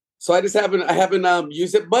 So I haven't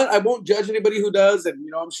used it, but I won't judge anybody who does. And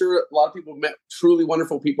I'm sure a lot of people met truly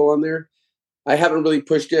wonderful people on there. I haven't really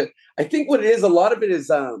pushed it. I think what it is, a lot of it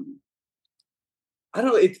is I don't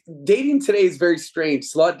know. Dating today is very strange.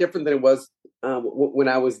 It's a lot different than it was when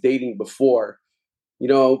I was dating before.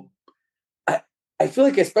 I feel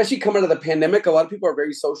like, especially coming out of the pandemic, a lot of people are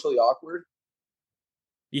very socially awkward.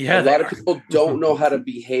 Yeah, a lot of people don't know how to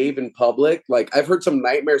behave in public. Like, I've heard some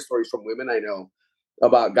nightmare stories from women I know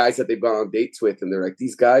about guys that they've gone on dates with, and they're like,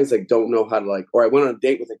 these guys like don't know how to like. Or I went on a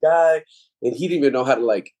date with a guy, and he didn't even know how to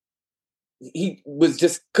like. He was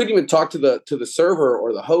just couldn't even talk to the server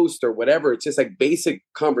or the host or whatever. It's just like basic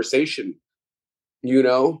conversation,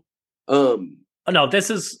 No, this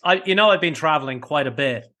is I've been traveling quite a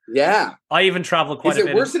bit. Yeah, I even travel quite a bit.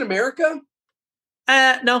 Is it worse in America?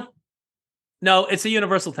 No, it's a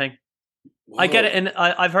universal thing. Whoa. I get it, and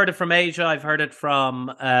I've heard it from Asia. I've heard it from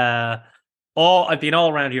I've been all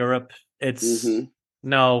around Europe. It's.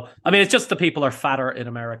 No, I mean, it's just the people are fatter in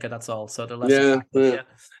America. That's all. So they're less attractive. Yeah.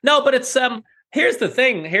 No, but it's here's the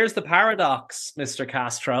thing. Here's the paradox, Mr.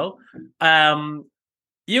 Castro.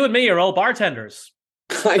 You and me are all bartenders.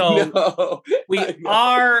 I know. We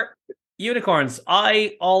are unicorns.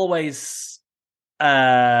 I always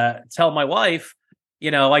tell my wife,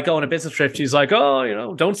 I go on a business trip. She's like,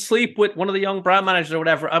 oh, don't sleep with one of the young brand managers or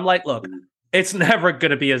whatever. I'm like, look, it's never going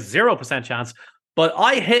to be a 0% chance. But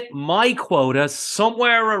I hit my quota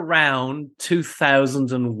somewhere around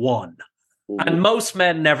 2001. And most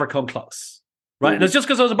men never come close. Right? And it's just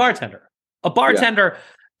because I was a bartender. A bartender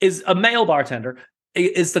is a male bartender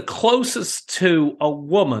is the closest to a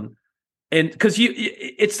woman because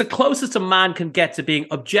it's the closest a man can get to being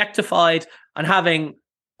objectified and having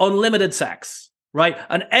unlimited sex. Right?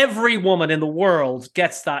 And every woman in the world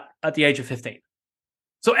gets that at the age of 15.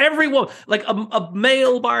 So every woman, like a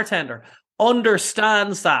male bartender,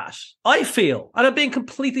 understands that. I feel, and I'm being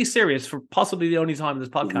completely serious for possibly the only time in this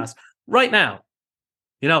podcast right now,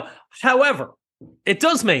 however, it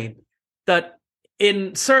does mean that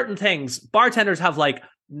in certain things, bartenders have like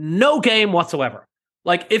no game whatsoever.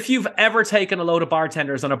 Like if you've ever taken a load of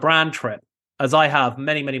bartenders on a brand trip, as I have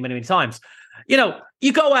many, many, many, many times,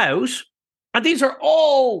 you go out and these are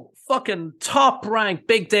all fucking top ranked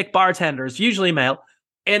big dick bartenders, usually male,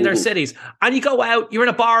 in their cities. And you go out, you're in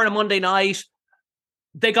a bar on a Monday night.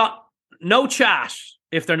 They got no chat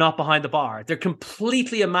if they're not behind the bar. They're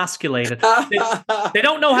completely emasculated. They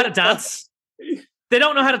don't know how to dance. They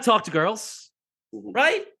don't know how to talk to girls.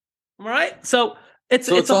 Right? Right? So it's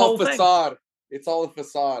a whole facade. Thing. It's all a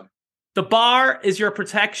facade. The bar is your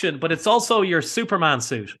protection, but it's also your Superman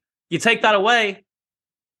suit. You take that away.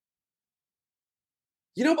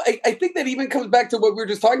 I think that even comes back to what we were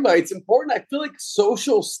just talking about. It's important. I feel like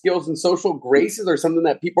social skills and social graces are something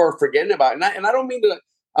that people are forgetting about. And I don't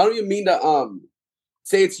even mean to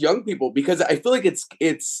say it's young people, because I feel like it's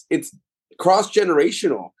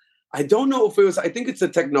cross-generational. I don't know if it was, I think it's the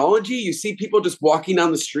technology. You see people just walking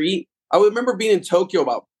down the street. I remember being in Tokyo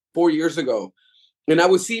about 4 years ago, and I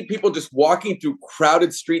would see people just walking through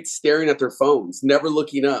crowded streets, staring at their phones, never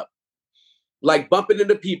looking up. Like bumping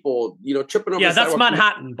into people, tripping over. Yeah, that's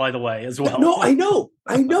Manhattan, by the way, as well. No, I know.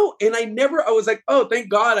 And I was like, oh, thank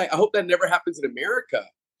God. I hope that never happens in America.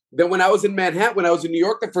 Then when I was in Manhattan, when I was in New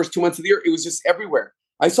York the first 2 months of the year, it was just everywhere.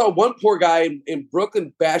 I saw one poor guy in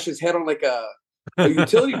Brooklyn bash his head on like a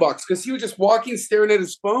utility box because he was just walking, staring at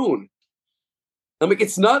his phone. I'm like,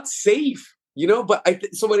 it's not safe, But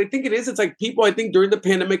so what I think it is, it's like people, I think during the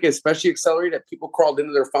pandemic, especially accelerated, that people crawled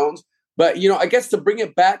into their phones. But, I guess to bring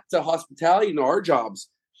it back to hospitality and our jobs,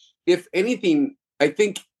 if anything, I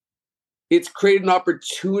think it's created an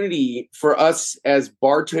opportunity for us as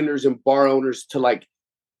bartenders and bar owners to like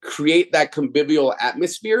create that convivial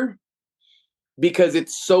atmosphere, because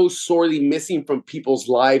it's so sorely missing from people's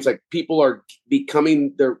lives. Like people are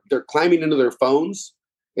they're climbing into their phones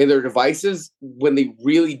in their devices when they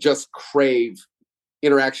really just crave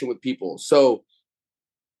interaction with people. So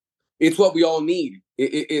it's what we all need.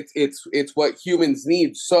 It's what humans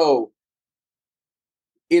need. So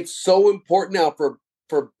it's so important now for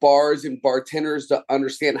bars and bartenders to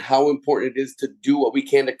understand how important it is to do what we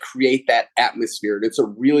can to create that atmosphere. And it's a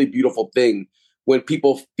really beautiful thing when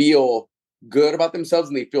people feel good about themselves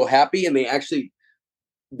and they feel happy and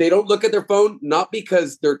they don't look at their phone, not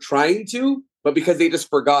because they're trying to, but because they just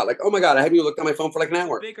forgot. Like, oh my God, I haven't even looked at my phone for like an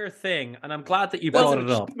hour. Bigger thing, and I'm glad that you brought it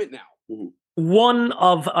up. Now. Mm-hmm. One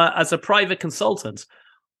of, as a private consultant,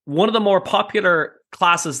 one of the more popular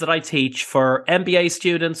classes that I teach for MBA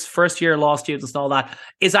students, first year law students and all that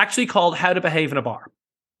is actually called How to Behave in a Bar.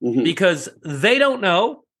 Mm-hmm. Because they don't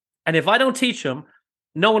know, and if I don't teach them,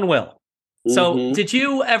 no one will. Mm-hmm. So did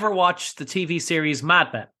you ever watch the TV series Mad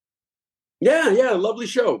Men? Yeah, lovely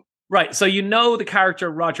show. Right, so you know the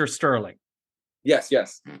character Roger Sterling. Yes.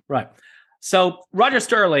 Right. So Roger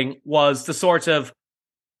Sterling was the sort of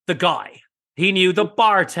the guy. He knew the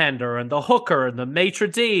bartender and the hooker and the maitre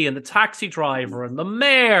d' and the taxi driver and the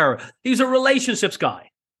mayor. He's a relationships guy,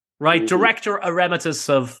 right? Mm-hmm. Director emeritus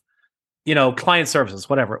of, client services,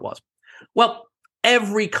 whatever it was. Well,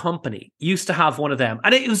 every company used to have one of them.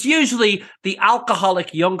 And it was usually the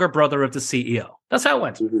alcoholic younger brother of the CEO. That's how it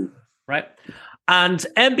went, right? And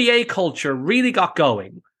MBA culture really got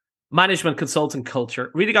going. Management consulting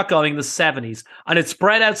culture really got going in the 70s, and it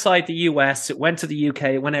spread outside the US. It went to the UK,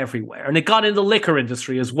 it went everywhere, and it got in the liquor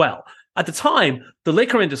industry as well. At the time, the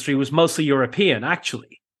liquor industry was mostly European,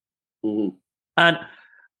 actually. Mm-hmm. And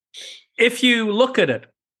if you look at it,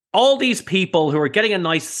 all these people who are getting a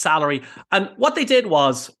nice salary, and what they did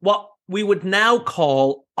was what we would now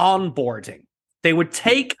call onboarding. They would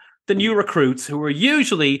take the new recruits, who were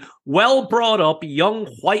usually well brought up young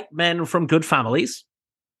white men from good families.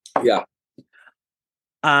 Yeah.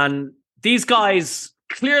 And these guys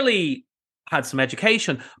clearly had some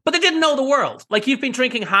education, but they didn't know the world. Like, you've been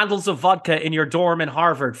drinking handles of vodka in your dorm in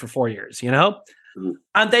Harvard for 4 years, Mm-hmm.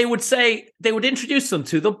 And they would introduce them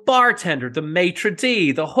to the bartender, the maitre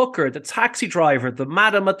d', the hooker, the taxi driver, the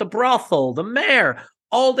madam at the brothel, the mayor,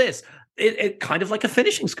 all this. It kind of like a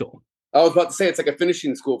finishing school. I was about to say it's like a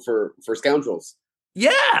finishing school for scoundrels.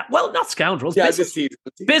 Yeah, well, not scoundrels. Yeah,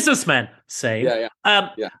 businessmen, say.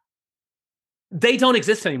 Yeah. They don't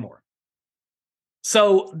exist anymore.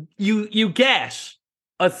 So you get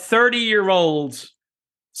a 30-year-old,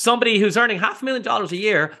 somebody who's earning $500,000 a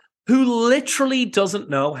year, who literally doesn't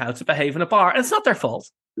know how to behave in a bar. And it's not their fault.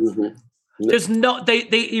 Mm-hmm. There's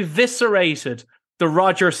they eviscerated the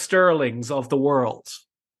Roger Sterlings of the world.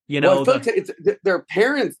 Well, I feel like their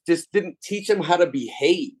parents just didn't teach them how to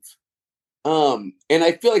behave. And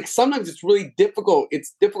I feel like sometimes it's really difficult.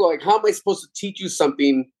 It's difficult. Like, how am I supposed to teach you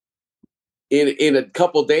something in a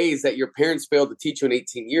couple days that your parents failed to teach you in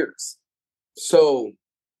 18 years? So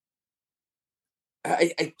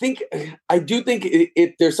I do think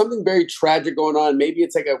there's something very tragic going on. Maybe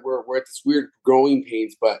it's like we're at this weird growing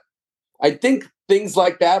pains, but I think things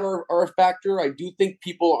like that are a factor. I do think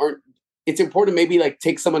people aren't. It's important to maybe like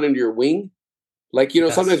take someone under your wing. Like,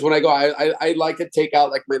 yes. Sometimes when I go, I like to take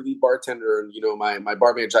out like my lead bartender and, my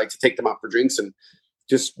bar manager. I like to take them out for drinks and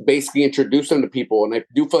just basically introduce them to people. And I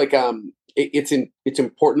do feel like it's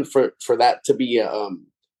important for that to be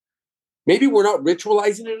maybe we're not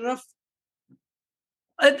ritualizing it enough.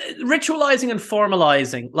 Ritualizing and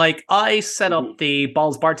formalizing. Like, I set up the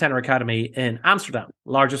Balls Bartender Academy in Amsterdam,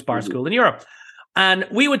 largest bar school in Europe. And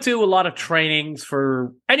we would do a lot of trainings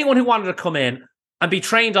for anyone who wanted to come in and be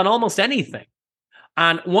trained on almost anything.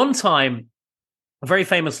 And one time, a very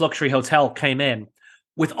famous luxury hotel came in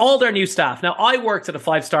with all their new staff. Now, I worked at a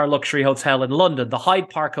 5-star luxury hotel in London, the Hyde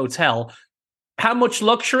Park Hotel. How much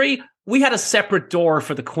luxury? We had a separate door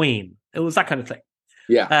for the Queen. It was that kind of thing.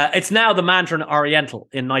 Yeah. It's now the Mandarin Oriental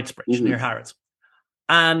in Knightsbridge near Harrods.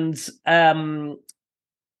 And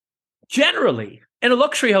generally, in a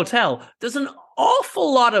luxury hotel, there's an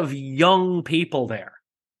awful lot of young people there.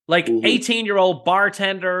 Like 18-year-old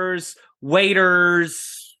bartenders,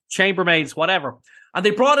 waiters, chambermaids, whatever. And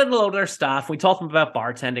they brought in a load of their staff. We taught them about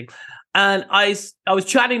bartending. And I was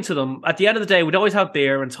chatting to them. At the end of the day, we'd always have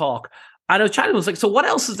beer and talk. And I was chatting, I was like, so what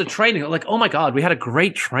else is the training? I'm like, oh my God, we had a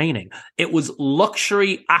great training. It was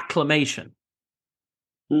luxury acclimation.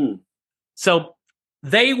 So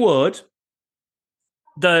they would,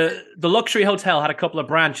 the luxury hotel had a couple of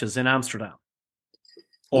branches in Amsterdam.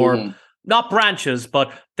 Or not branches,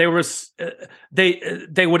 but they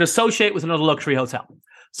would associate with another luxury hotel.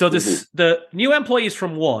 So the new employees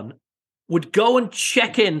from one would go and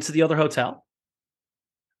check into the other hotel.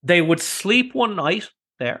 They would sleep one night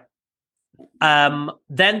there.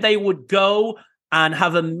 Then they would go and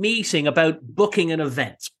have a meeting about booking an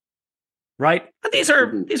event, right? And these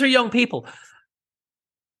are young people.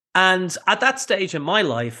 And at that stage in my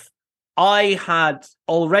life, I had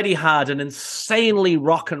already had an insanely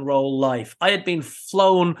rock and roll life. I had been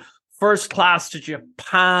flown first class to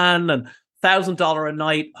Japan and $1,000 a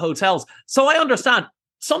night hotels. So I understand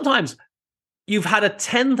sometimes you've had a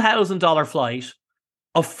 $10,000 flight,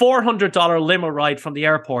 a $400 limo ride from the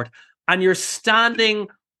airport, and you're standing,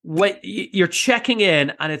 you're checking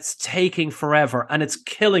in, and it's taking forever, and it's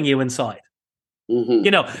killing you inside. Mm-hmm.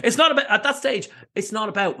 You know, it's not about, at that stage, it's not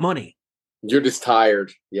about money. You're just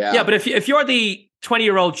tired. Yeah. Yeah, but if you're the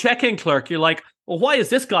 20-year-old check-in clerk, you're like, well, why is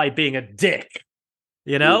this guy being a dick?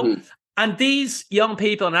 You know? Mm-hmm. And these young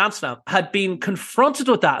people in Amsterdam had been confronted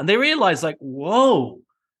with that, and they realized, like, whoa,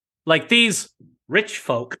 like these rich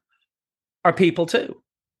folk are people too.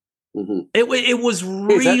 Mm-hmm. It was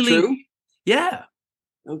really, is that true? Yeah.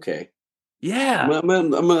 Okay. Yeah. I'm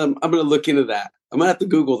gonna look into that. I'm gonna have to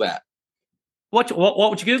Google that. What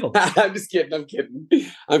would you Google? I'm just kidding. I'm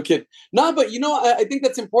kidding. No, but you know, I think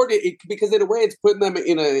that's important because in a way, it's putting them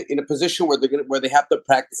in a position where they have to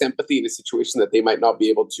practice empathy in a situation that they might not be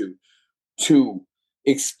able to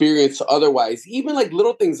experience otherwise. Even like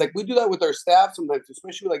little things, like we do that with our staff sometimes,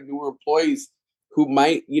 especially with like newer employees who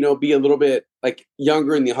might, you know, be a little bit like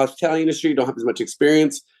younger in the hospitality industry, don't have as much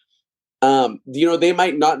experience. You know, they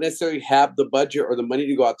might not necessarily have the budget or the money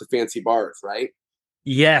to go out to fancy bars, right?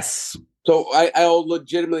 Yes. So I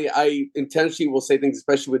intentionally will say things,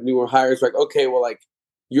 especially with newer hires, like, okay, well, like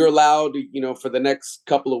you're allowed, you know, for the next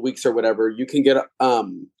couple of weeks or whatever, you can go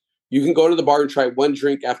to the bar and try one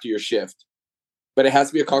drink after your shift, but it has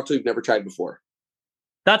to be a cocktail you've never tried before.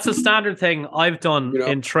 That's a standard thing I've done, you know,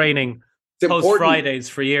 in training post Fridays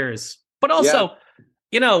for years. But also,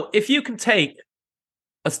 you know, if you can take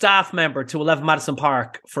a staff member to 11 Madison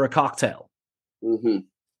Park for a cocktail, you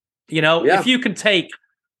know, if you can take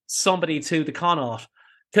somebody to the Connaught,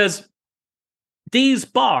 because these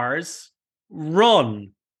bars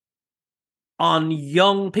run on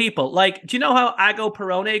young people. Like, do you know how Ago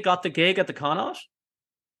Perone got the gig at the Connaught?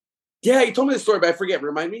 Yeah, he told me the story, but I forget.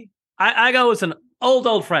 Remind me. Ago is an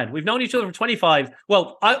old friend. We've known each other for 25.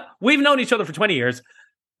 Well, we've known each other for 20 years.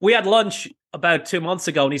 We had lunch about 2 months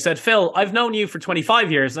ago, and he said, Phil, I've known you for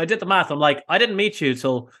 25 years. And I did the math. I'm like, I didn't meet you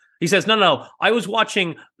till... He says, no, I was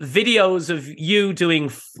watching videos of you doing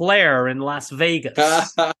Flair in Las Vegas.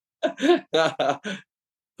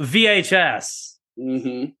 VHS.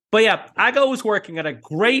 Mm-hmm. But yeah, Ago was working at a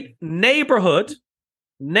great neighborhood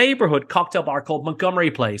cocktail bar called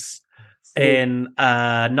Montgomery Place in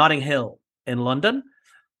Notting Hill in London.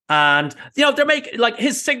 And, you know, they're making, like,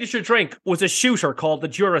 his signature drink was a shooter called the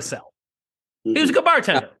Duracell. Mm-hmm. He was a good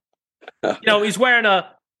bartender. You know, he's wearing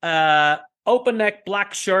a open neck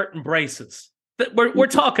black shirt and braces. We're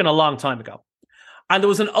talking a long time ago. And there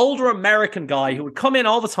was an older American guy who would come in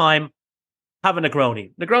all the time, have a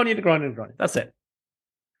Negroni. Negroni. That's it.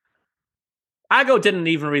 Ago didn't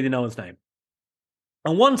even really know his name.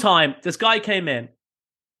 And one time, this guy came in,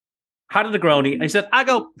 had a Negroni, and he said,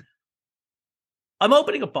 Ago, I'm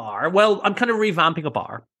opening a bar. Well, I'm kind of revamping a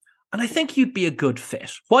bar. And I think you'd be a good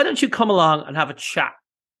fit. Why don't you come along and have a chat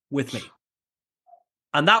with me?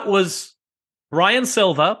 And that was Brian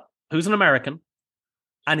Silva, who's an American,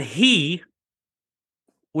 and he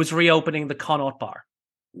was reopening the Connaught Bar.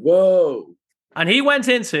 Whoa. And he went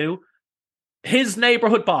into his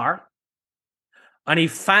neighborhood bar and he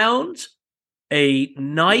found a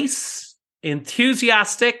nice,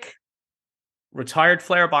 enthusiastic, retired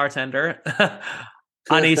Flair bartender.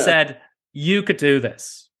 And he said, you could do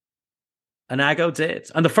this. And Ago did.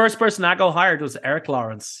 And the first person Ago hired was Erick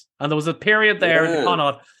Lawrence. And there was a period there in the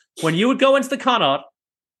Connaught when you would go into the Connaught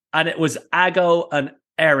and it was Ago and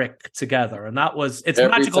Erick together. And that was, it's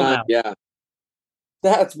every magical time, now. Yeah.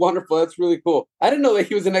 That's wonderful. That's really cool. I didn't know that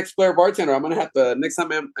he was an ex-Flair bartender. I'm going to have to, next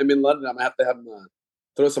time I'm in London, I'm going to have him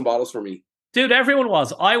throw some bottles for me. Dude, everyone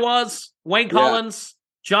was. I was, Wayne Collins,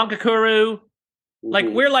 John Kakuru. Like,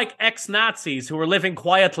 we're like ex-Nazis who were living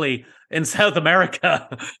quietly in South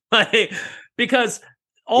America. Because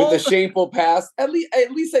all with a shameful past. At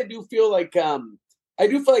least I do feel like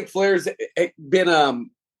Flair's been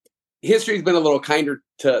history's been a little kinder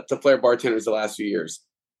to Flair bartenders the last few years.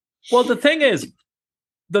 Well, the thing is,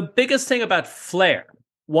 the biggest thing about Flair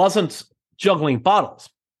wasn't juggling bottles.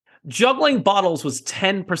 Juggling bottles was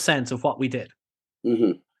 10% of what we did.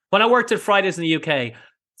 Mm-hmm. When I worked at Fridays in the UK,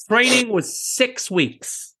 training was 6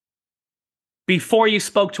 weeks before you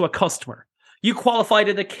spoke to a customer. You qualified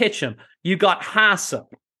in the kitchen. You got HACCP.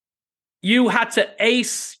 You had to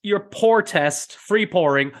ace your pour test, free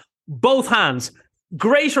pouring, both hands,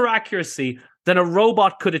 greater accuracy than a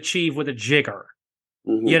robot could achieve with a jigger.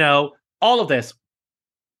 You know, all of this.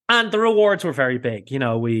 And the rewards were very big. You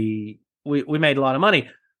know, we made a lot of money.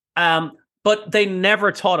 But they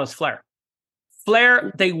never taught us flair.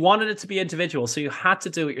 Flair, they wanted it to be individual, so you had to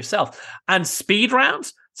do it yourself. And speed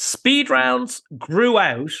rounds grew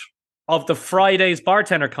out of the Friday's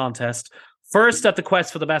bartender contest, first at the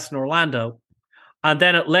Quest for the Best in Orlando, and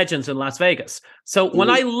then at Legends in Las Vegas. So when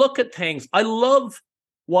I look at things, I love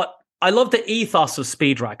the ethos of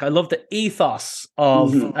Speed Rack. I love the ethos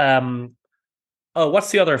of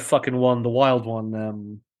what's the other fucking one? The wild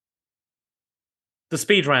one. The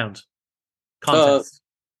speed round contest.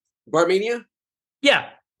 Barmania? Yeah.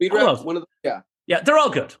 Speed round? One of the, yeah, they're all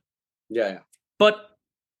good. Yeah. But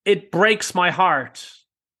it breaks my heart.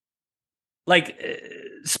 Like,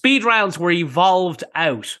 speed rounds were evolved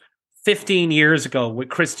out 15 years ago with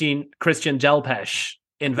Christian Delpeche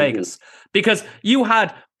in Vegas. Because you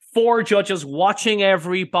had 4 judges watching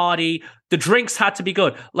everybody. The drinks had to be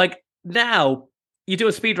good. Like, now, you do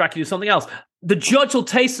a speed rack, you do something else. The judge will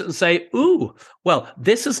taste it and say, ooh, well,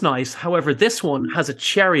 this is nice. However, this one has a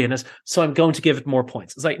cherry in it, so I'm going to give it more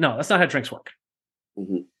points. It's like, no, that's not how drinks work.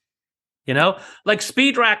 You know? Like,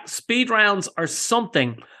 speed rounds are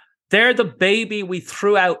something. They're the baby we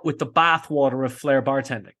threw out with the bathwater of flair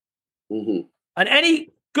bartending. And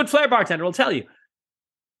any good flair bartender will tell you,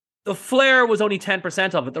 the flair was only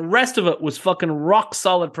 10% of it. The rest of it was fucking rock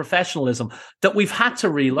solid professionalism that we've had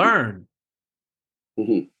to relearn.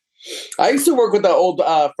 I used to work with the old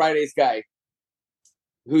Fridays guy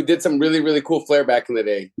who did some really, really cool flair back in the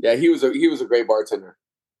day. Yeah, he was a great bartender.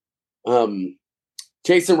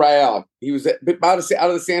 Jason Rial. He was out of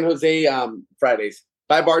the San Jose Fridays.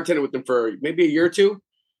 I bartended with him for maybe a year or two,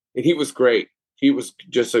 and he was great. He was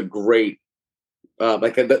just a great,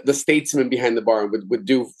 the statesman behind the bar. Would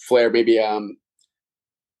do flair maybe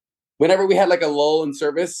whenever we had like a lull in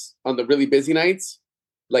service on the really busy nights,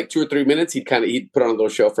 like 2 or 3 minutes, he'd put on a little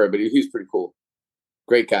show for everybody. He was pretty cool.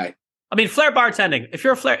 Great guy. I mean, flair bartending, if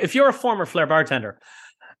you're a former flair bartender,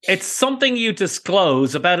 it's something you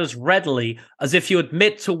disclose about as readily as if you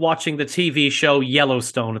admit to watching the TV show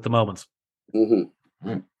Yellowstone at the moment. You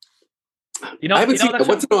know, I haven't seen it.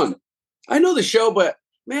 What's it on? I know the show, but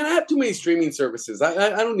man, I have too many streaming services. I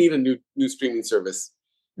don't need a new streaming service.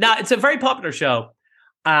 Now, it's a very popular show,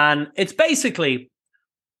 and it's basically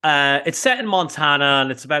it's set in Montana,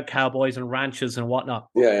 and it's about cowboys and ranches and whatnot.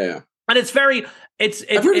 Yeah. And it's very,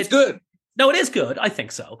 I've heard it's good. No, it is good. I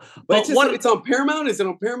think so. But it's on Paramount? Is it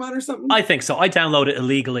on Paramount or something? I think so. I downloaded it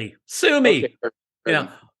illegally. Sue me. Okay, fair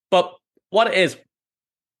enough. But what it is,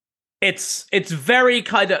 it's very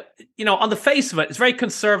kind of, on the face of it, it's very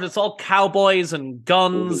conservative. It's all cowboys and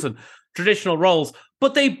guns and traditional roles,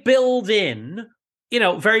 but they build in,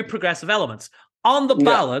 very progressive elements. On the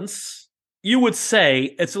balance, you would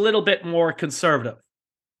say it's a little bit more conservative,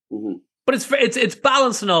 but it's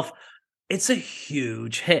balanced enough. It's a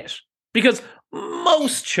huge hit because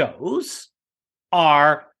most shows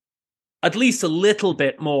are at least a little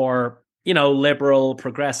bit more, liberal,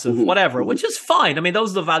 progressive, whatever, which is fine. I mean,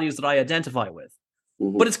 those are the values that I identify with.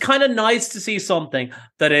 But it's kind of nice to see something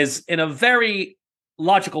that is in a very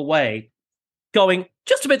logical way going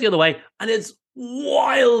just a bit the other way and is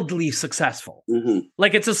wildly successful.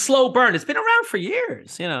 Like, it's a slow burn. It's been around for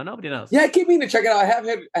years. Nobody knows. Yeah, I keep meaning to check it out.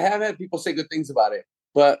 I have had people say good things about it,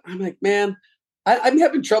 but I'm like, man, I'm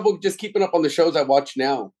having trouble just keeping up on the shows I watch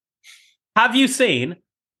now. Have you seen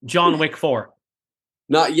John Wick 4?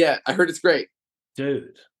 Not yet. I heard it's great.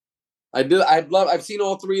 Dude. I've seen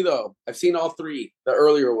all 3 though. I've seen all 3, the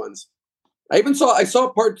earlier ones. I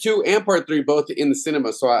saw part 2 and part 3 both in the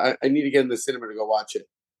cinema, so I need to get in the cinema to go watch it.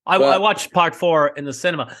 I watched part 4 in the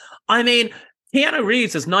cinema. I mean, Keanu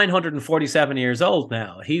Reeves is 947 years old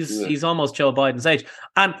now. He's almost Joe Biden's age.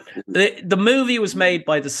 And the movie was made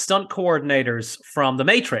by the stunt coordinators from The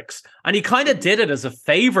Matrix. And he kind of did it as a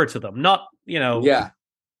favor to them, not, Yeah.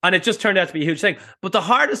 And it just turned out to be a huge thing. But the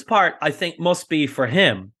hardest part, I think, must be for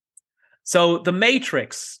him. So The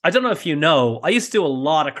Matrix, I don't know if you know, I used to do a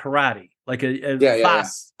lot of karate, like a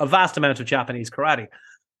vast amount of Japanese karate.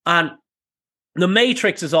 And The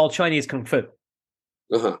Matrix is all Chinese Kung Fu.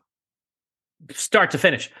 Start to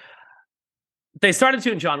finish. They started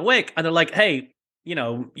doing John Wick, and they're like, hey,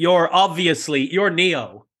 you're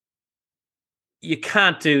Neo. You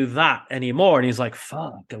can't do that anymore. And he's like,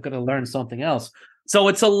 fuck, I've got to learn something else. So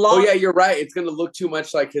it's a lot. Oh, yeah, you're right. It's going to look too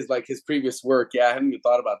much like his previous work. Yeah, I hadn't even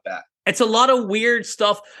thought about that. It's a lot of weird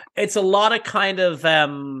stuff. It's a lot of kind of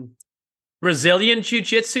Brazilian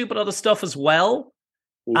jiu-jitsu, but other stuff as well.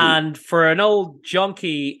 And for an old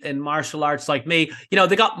junkie in martial arts like me,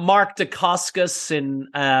 they got Mark Dacascos in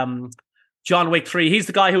John Wick 3. He's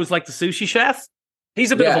the guy who was like the sushi chef.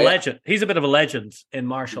 He's a bit of a legend. He's a bit of a legend in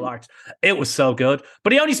martial arts. It was so good.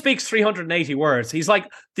 But he only speaks 380 words. He's like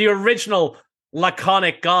the original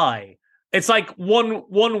laconic guy. It's like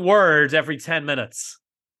one word every 10 minutes.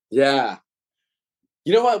 Yeah.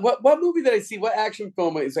 You know what movie did I see? What action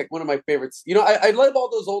film is like one of my favorites? I love all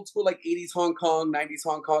those old school like 80s Hong Kong, 90s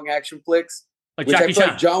Hong Kong action flicks. Like Jackie Chan.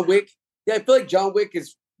 Like John Wick. Yeah, I feel like John Wick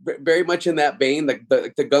is very much in that vein, like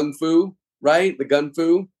the gung fu, right? The gun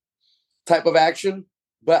fu type of action.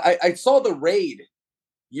 But I saw The Raid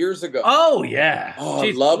years ago. Oh, yeah. Oh,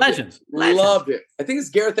 jeez, loved it. Loved it. I think it's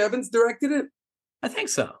Gareth Evans directed it. I think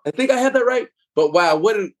so. I think I had that right. But wow,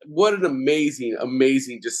 what an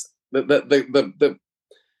amazing just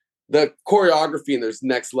the choreography in there's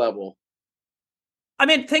next level. I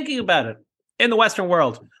mean, thinking about it, in the Western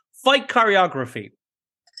world, fight choreography,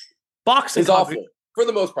 boxing is awful. For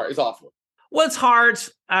the most part, it's awful. Well, it's hard,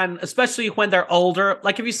 and especially when they're older.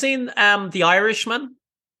 Like, have you seen The Irishman?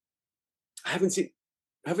 I haven't seen.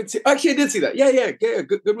 Actually, I did see that. Yeah.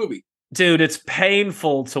 Good movie. Dude, it's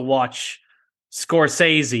painful to watch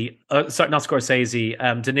Scorsese. Sorry, not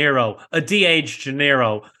Scorsese. De Niro, a de-aged De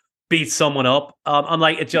Niro, beat someone up. I'm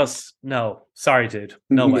like, it just no. Sorry, dude.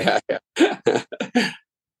 No way. Yeah.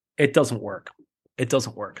 It doesn't work. It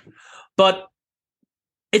doesn't work. But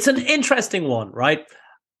it's an interesting one, right?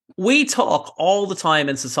 We talk all the time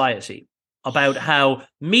in society about how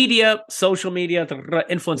media, social media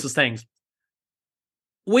influences things.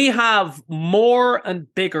 We have more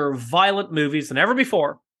and bigger violent movies than ever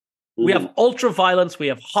before. Mm-hmm. We have ultra violence. We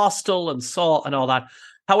have Hostel and Saw and all that.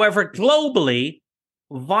 However, globally,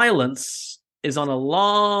 violence is on a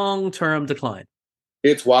long-term decline.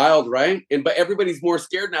 It's wild, right? But everybody's more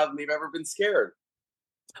scared now than they've ever been scared.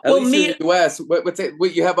 At least in the US,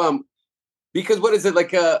 what you have because what is it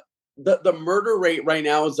like? The murder rate right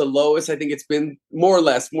now is the lowest. I think it's been more or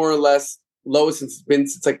less lowest since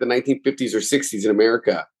like the 1950s or 60s in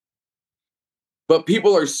America. But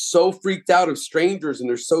people are so freaked out of strangers and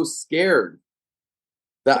they're so scared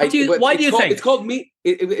that why do you think it's called me?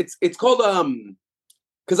 It's called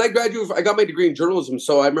because I got my degree in journalism,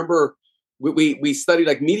 so I remember we studied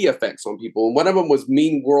like media effects on people, and one of them was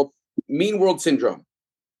mean world syndrome.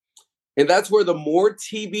 And that's where the more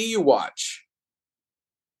TV you watch,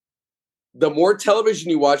 the more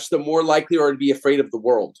television you watch, the more likely you are to be afraid of the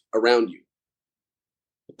world around you.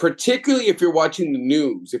 Particularly if you're watching the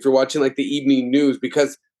news, if you're watching like the evening news,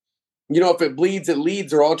 because, if it bleeds, it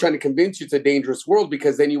leads. They're all trying to convince you it's a dangerous world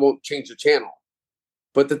because then you won't change the channel.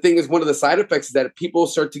 But the thing is, one of the side effects is that people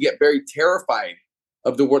start to get very terrified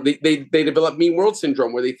of the world. They develop mean world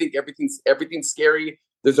syndrome where they think everything's scary.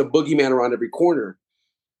 There's a boogeyman around every corner.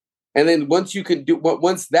 And then once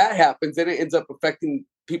that happens, then it ends up affecting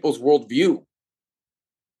people's worldview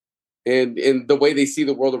and the way they see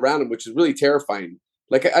the world around them, which is really terrifying.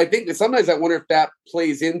 Like, I think that sometimes I wonder if that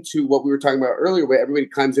plays into what we were talking about earlier, where everybody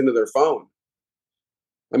climbs into their phone.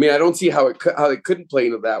 I mean, I don't see how it couldn't play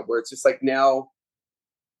into that, where it's just like now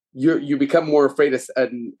you become more afraid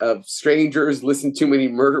of strangers, listen to too many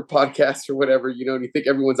murder podcasts or whatever, and you think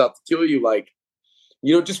everyone's out to kill you. Like,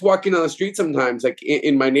 just walking on the street sometimes, like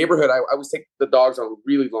in my neighborhood, I always take the dogs on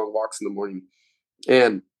really long walks in the morning.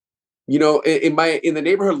 And, in the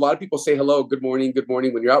neighborhood, a lot of people say hello, good morning,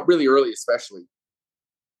 when you're out really early, especially.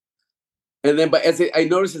 And then, but I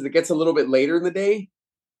notice as it gets a little bit later in the day,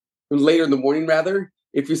 later in the morning, rather,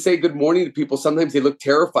 if you say good morning to people, sometimes they look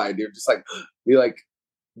terrified. They're just like,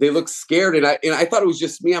 they look scared. And I thought it was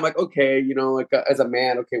just me. I'm like, okay, as a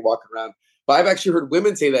man, okay, walking around. But I've actually heard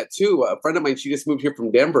women say that too. A friend of mine, she just moved here from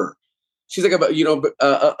Denver. She's like,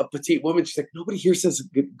 a petite woman. She's like, nobody here says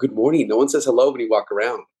good morning. No one says hello when you walk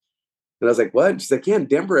around. And I was like, what? She's like, yeah, in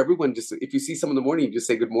Denver, everyone just, if you see someone in the morning, you just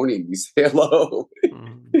say good morning. You say hello.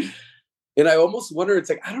 And I almost wonder, it's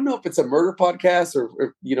like, I don't know if it's a murder podcast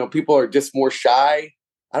or people are just more shy.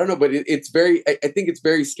 I don't know, but it's very, I think it's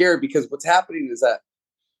very scary because what's happening is that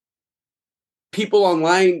people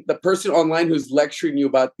online, the person online who's lecturing you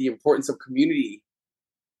about the importance of community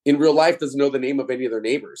in real life doesn't know the name of any of their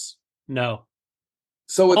neighbors. No.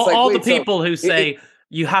 So it's all the people who say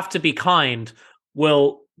you have to be kind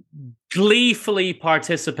will gleefully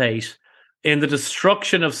participate in the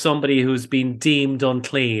destruction of somebody who's been deemed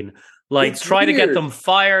unclean. Like, try to get them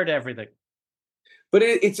fired, everything. But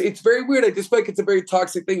it's very weird. I just feel like it's a very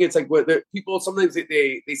toxic thing. It's like what people sometimes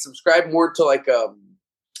they subscribe more to like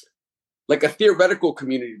a theoretical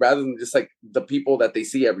community rather than just like the people that they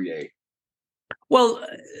see every day. Well,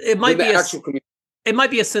 it might be the actual community. it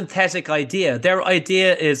might be a synthetic idea. Their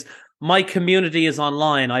idea is my community is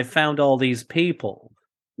online. I found all these people.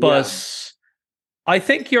 But I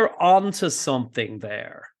think you're onto something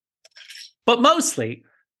there. But mostly,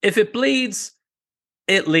 if it bleeds,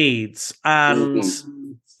 it leads. And,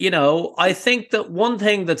 I think that one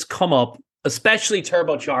thing that's come up, especially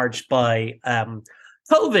turbocharged by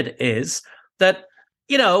COVID, is that,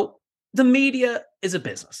 the media is a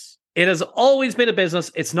business. It has always been a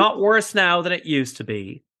business. It's not worse now than it used to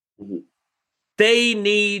be. Mm-hmm. They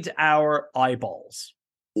need our eyeballs.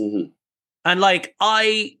 Mm-hmm. And like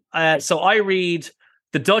I read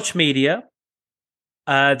the Dutch media,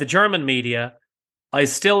 the German media. I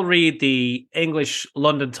still read the English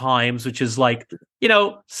London Times, which is like,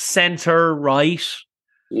 center right.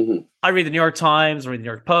 Mm-hmm. I read the New York Times, I read the New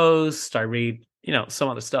York Post, I read, some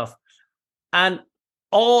other stuff. And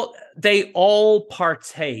they all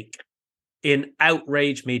partake in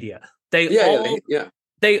outrage media.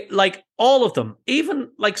 They like all of them, even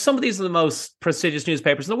like some of these are the most prestigious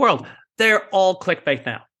newspapers in the world. They're all clickbait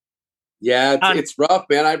now. Yeah, it's rough,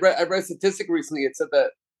 man. I read a statistic recently. It said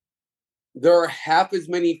that there are half as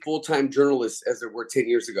many full-time journalists as there were 10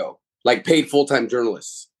 years ago, like paid full-time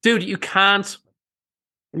journalists. Dude, you can't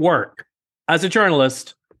work as a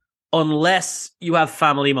journalist unless you have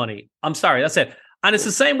family money. I'm sorry, that's it. And it's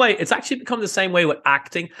the same way. It's actually become the same way with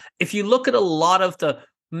acting. If you look at a lot of the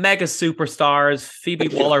mega superstars, Phoebe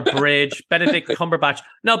Waller-Bridge, Benedict Cumberbatch.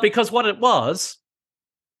 No, because what it was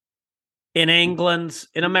in England,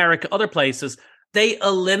 in America, other places, they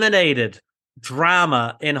eliminated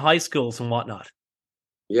drama in high schools and whatnot.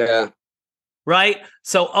 Yeah. Right?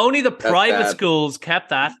 So only the private schools kept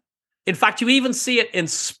that. In fact, you even see it in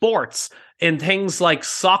sports, in things like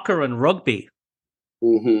soccer and rugby.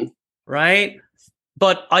 Mm-hmm. Right?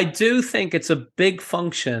 But I do think it's a big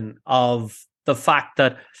function of the fact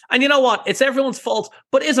that, and you know what? It's everyone's fault,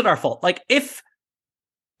 but is it our fault? Like if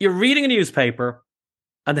you're reading a newspaper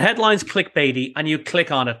and the headline's clickbaity and you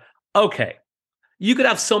click on it, okay, you could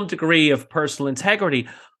have some degree of personal integrity.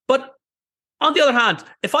 But on the other hand,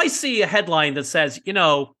 if I see a headline that says,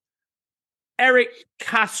 Erick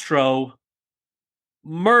Castro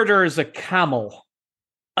murders a camel,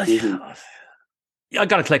 I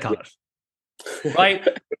got to click on it, right?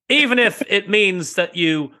 Even if it means that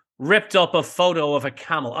you ripped up a photo of a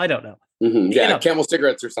camel. I don't know. Mm-hmm. Yeah, camel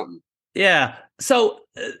cigarettes or something. Yeah. So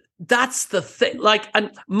that's the thing. Like,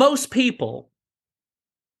 and most people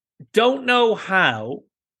don't know how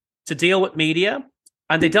to deal with media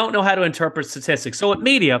and they don't know how to interpret statistics. So with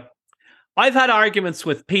media, I've had arguments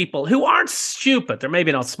with people who aren't stupid. They're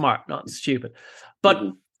maybe not smart, not stupid. But,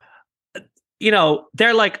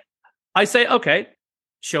 they're like, I say, okay,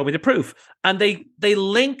 show me the proof. And they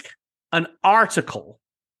link an article,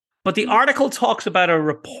 but the article talks about a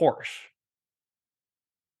report.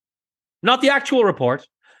 Not the actual report.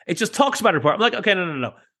 It just talks about a report. I'm like, okay,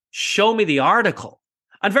 no. Show me the article.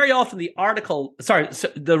 And very often the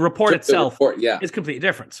report itself is completely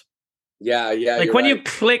different. Yeah. Like when you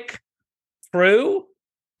click through,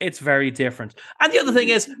 it's very different. And the other thing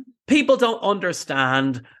is, people don't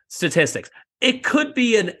understand statistics. It could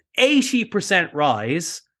be an 80%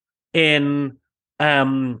 rise in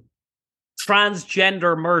transgender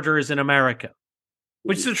murders in America,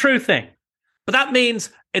 which is a true thing. But that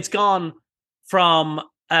means it's gone from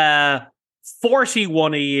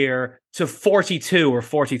 41 a year to 42 or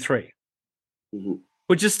 43,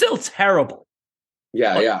 which is still terrible.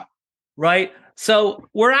 Yeah. Right? So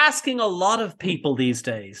we're asking a lot of people these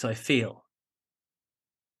days, I feel.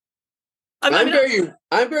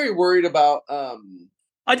 I'm very worried about...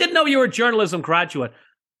 I didn't know you were a journalism graduate.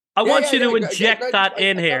 I want you to inject that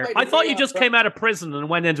in here. I thought you just came out of prison and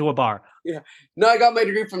went into a bar. Yeah. No, I got my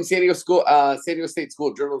degree from San Diego State School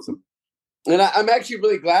of Journalism. And I'm actually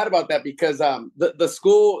really glad about that because the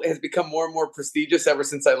school has become more and more prestigious ever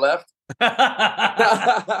since I left.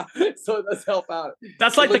 So it does help out.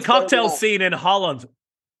 That's like the cocktail scene in Holland.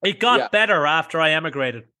 It got better after I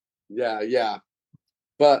emigrated. Yeah.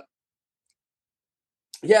 But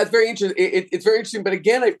yeah, it's very interesting. It's very interesting. But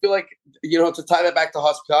again, I feel like, to tie that back to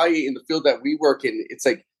hospitality in the field that we work in, it's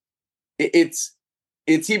like, it's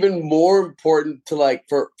even more important to like,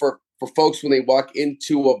 for folks when they walk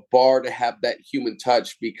into a bar to have that human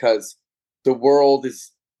touch, because the world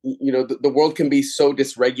is, the world can be so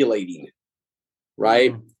dysregulating,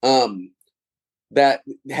 right? That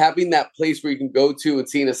having that place where you can go to and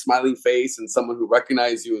seeing a smiling face and someone who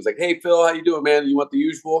recognizes you is like, hey, Phil, how you doing, man? You want the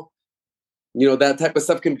usual? That type of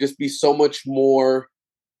stuff can just be so much more,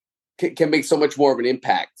 can make so much more of an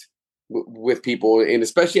impact with people. And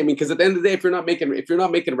especially, because at the end of the day, if you're not making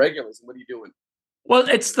regulars, what are you doing? Well,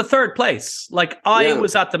 it's the third place. Like, I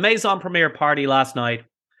was at the Maison premiere party last night.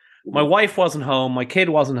 My wife wasn't home. My kid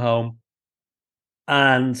wasn't home.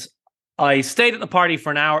 And I stayed at the party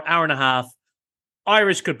for an hour and a half.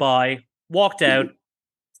 Irish goodbye. Walked out.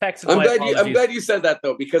 Texted I'm glad you said that,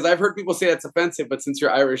 though, because I've heard people say that's offensive. But since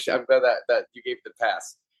you're Irish, I'm glad that you gave the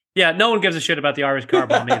pass. Yeah, no one gives a shit about the Irish car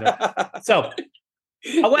bomb either. So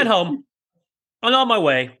I went home. And on my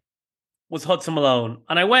way was Hudson Malone.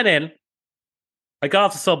 And I went in. I got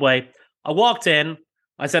off the subway. I walked in.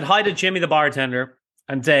 I said hi to Jimmy, the bartender,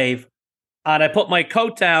 and Dave. And I put my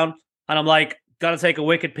coat down. And I'm like, gotta take a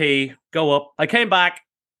wicked pee. Go up. I came back.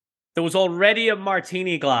 There was already a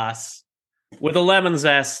martini glass with a lemon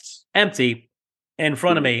zest empty in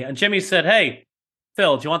front of me. And Jimmy said, hey,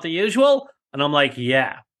 Phil, do you want the usual? And I'm like,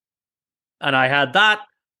 yeah. And I had that.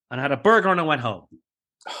 And I had a burger and I went home.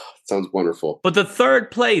 Sounds wonderful. But the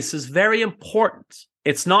third place is very important.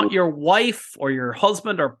 It's not your wife or your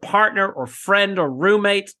husband or partner or friend or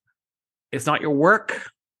roommate. It's not your work.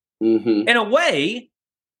 Mm-hmm. In a way,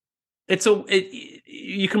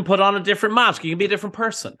 you can put on a different mask. You can be a different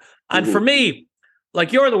person. And for me,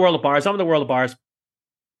 like, you're in the world of bars, I'm in the world of bars.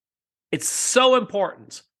 It's so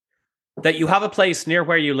important that you have a place near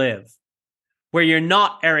where you live, where you're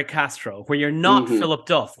not Erick Castro, where you're not Philip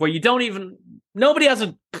Duff, where nobody has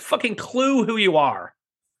a fucking clue who you are.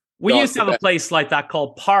 We used to have a place like that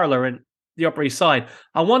called Parlor in the Upper East Side.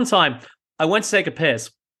 And one time, I went to take a piss.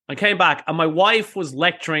 I came back, and my wife was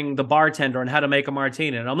lecturing the bartender on how to make a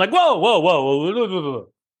martini. And I'm like, whoa.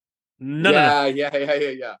 No.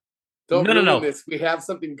 Don't ruin this. We have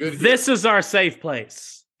something good here. This is our safe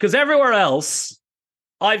place. Because everywhere else,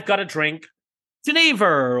 I've got to drink Geneva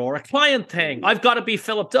or a client thing. I've got to be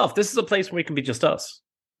Philip Duff. This is a place where we can be just us.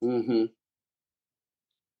 Mm-hmm.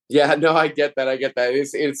 Yeah, no, I get that.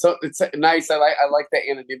 It's nice. I like the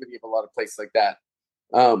anonymity of a lot of places like that.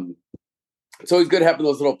 It's always good having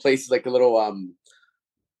those little places, like a little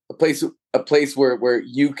a place where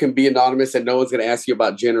you can be anonymous and no one's going to ask you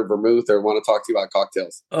about gin or vermouth or want to talk to you about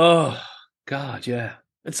cocktails. Oh God, yeah,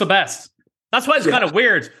 it's the best. That's why it's kind of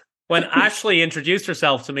weird when Ashley introduced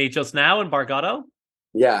herself to me just now in Bargato.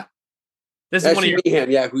 Yeah, this is Ashley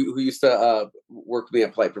Meehan, who used to work with me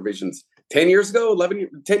at Polite Provisions 10 years ago.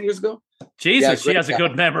 Jesus, she has a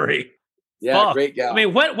good memory. Yeah, Fuck. Great gal. I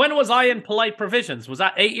mean, when was I in Polite Provisions? Was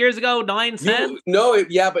that 8 years ago, 9, 10?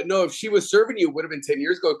 If she was serving you, it would have been 10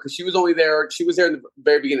 years ago because she was only there. She was there in the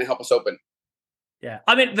very beginning to help us open. Yeah.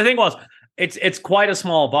 I mean, the thing was, it's quite a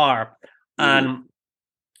small bar. And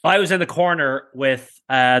I was in the corner with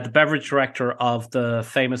the beverage director of the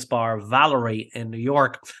famous bar Valerie in New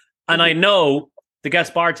York. And I know the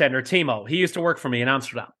guest bartender, Timo. He used to work for me in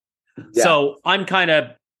Amsterdam. Yeah. So I'm kind of,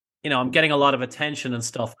 I'm getting a lot of attention and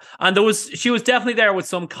stuff. And she was definitely there with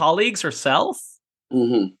some colleagues herself.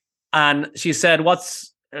 Mm-hmm. And she said,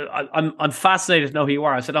 I'm fascinated to know who you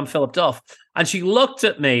are. I said, I'm Philip Duff. And she looked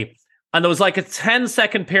at me and there was like a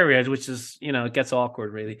 10-second period, which is, it gets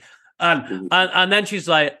awkward really. And then she's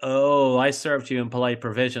like, oh, I served you in Polite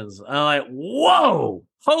Provisions. And I'm like, whoa,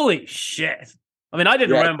 holy shit. I mean, I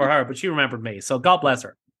didn't remember her, but she remembered me. So God bless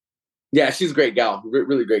her. Yeah, she's a great gal.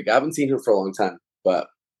 Really great gal. I haven't seen her for a long time, but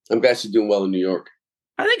I'm glad she's doing well in New York.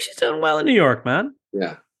 I think she's doing well in New York, man.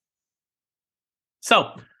 Yeah.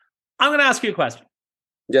 So I'm going to ask you a question.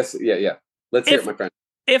 Yes. Yeah. Let's hear it, my friend.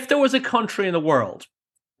 If there was a country in the world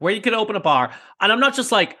where you could open a bar, and I'm not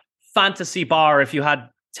just like fantasy bar if you had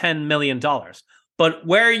 $10 million, but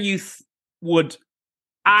where you would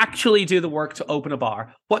actually do the work to open a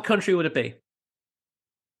bar, what country would it be?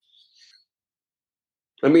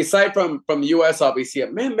 I mean, aside from the U.S., obviously,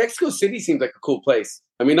 man, Mexico City seems like a cool place.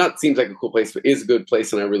 I mean, not seems like a cool place, but is a good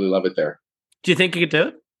place, and I really love it there. Do you think you could do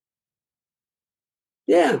it?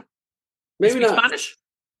 Yeah. Maybe not. Spanish?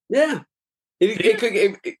 Yeah. Yeah.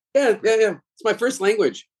 It's my first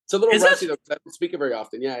language. It's a little rusty, though, because I don't speak it very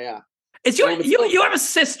often. Yeah. You have a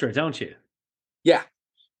sister, don't you? Yeah.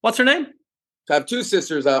 What's her name? I have two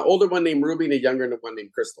sisters, an older one named Ruby and a younger one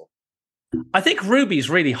named Crystal. I think Ruby's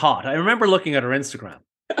really hot. I remember looking at her Instagram.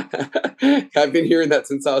 I've been hearing that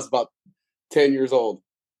since I was about 10 years old.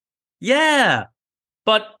 Yeah.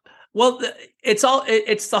 But, well, it's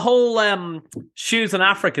the whole shoes in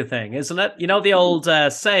Africa thing, isn't it? You know, the old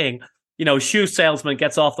saying, shoe salesman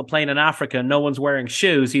gets off the plane in Africa and no one's wearing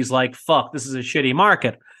shoes. He's like, fuck, this is a shitty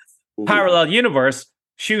market. Mm-hmm. Parallel universe,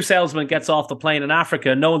 shoe salesman gets off the plane in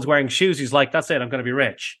Africa and no one's wearing shoes. He's like, that's it, I'm going to be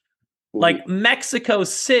rich. Mm-hmm. Like, Mexico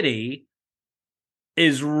City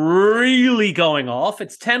is really going off.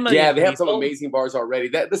 It's 10 million. Yeah, they have some amazing bars already.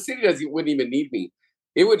 The city wouldn't even need me.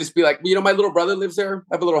 It would just be like, my little brother lives there.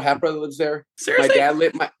 I have a little half brother lives there. Seriously?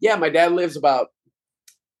 My dad lives about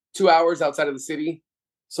 2 hours outside of the city.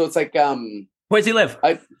 So it's like Where does he live?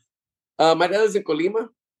 My dad lives in Colima.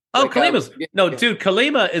 Oh, Kalima's. No, dude,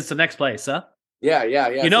 Kalima is the next place, huh? Yeah.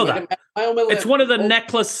 You know that. It's one of the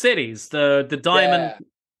necklace cities, the diamond. Yeah.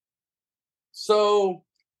 So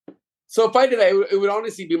if I did, it would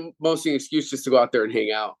honestly be mostly an excuse just to go out there and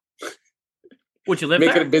hang out. Would you live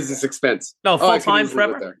Make there? it a business expense. No, full time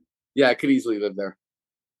forever? Yeah, I could easily live there.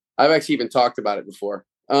 I've actually even talked about it before.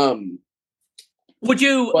 Would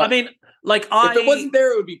you, I mean, like if it wasn't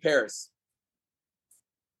there, it would be Paris.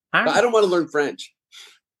 But I don't want to learn French.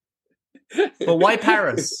 But why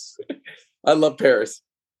Paris? I love Paris.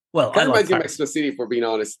 Well, kind of reminds me of Mexico City, if we're being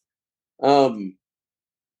honest.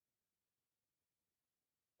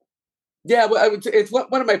 Yeah, I would. It's one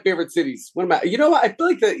of my favorite cities. You know what? I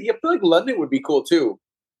feel like London would be cool too.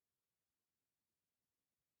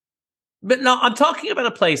 But no, I'm talking about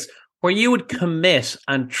a place where you would commit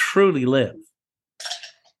and truly live.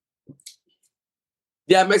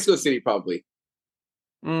 Yeah, Mexico City probably.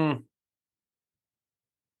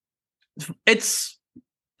 It's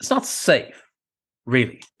not safe,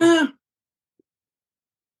 really. You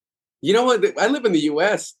know what? I live in the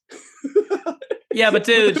U.S. Yeah, but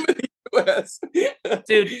dude,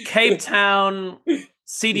 Cape Town,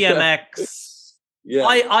 CDMX. Yeah.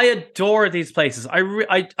 I adore these places.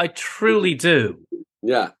 I truly do.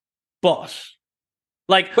 Yeah. But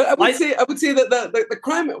I would say that the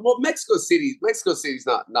crime. Well, Mexico City's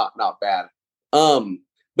not bad.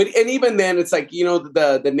 But even then, it's like, you know,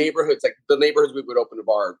 the neighborhoods, like the neighborhoods we would open a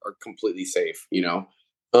bar are completely safe. You know.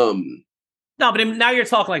 No, but now you're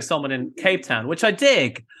talking like someone in Cape Town, which I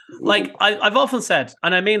dig. Like I've often said,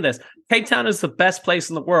 and I mean this: Cape Town is the best place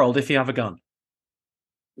in the world if you have a gun.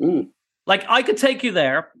 Like I could take you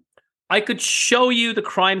there, I could show you the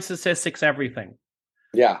crime statistics, everything.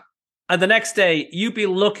 Yeah. And the next day, you'd be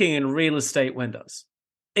looking in real estate windows.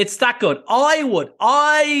 It's that good. I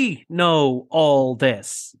know all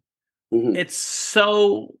this. It's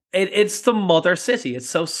it's the mother city. It's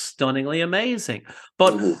so stunningly amazing.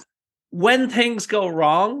 But when things go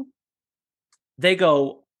wrong, they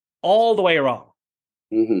go all the way wrong.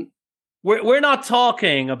 We're not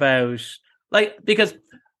talking about, like, because,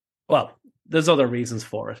 well, there's other reasons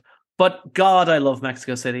for it. But God, I love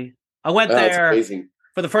Mexico City. I went there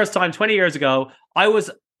for the first time 20 years ago. I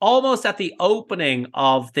was almost at the opening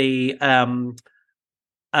of the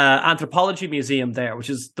anthropology museum there, which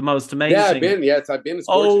is the most amazing. Yeah, I've been. Yes, I've been. It's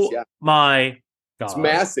gorgeous. Yeah, my God, it's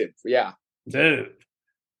massive. Yeah, dude,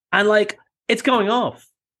 and like it's going off.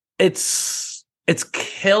 It's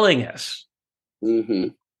killing it.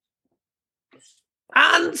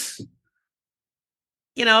 And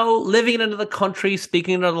you know, living in another country,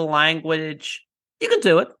 speaking another language, you can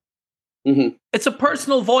do it. It's a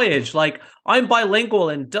personal voyage. Like, I'm bilingual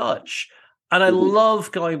in Dutch, and I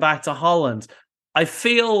love going back to Holland. I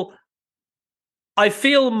feel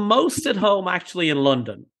most at home actually in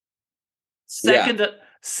London. Second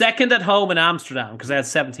at home in Amsterdam, because I had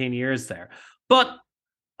 17 years there. But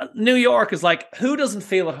New York is like, who doesn't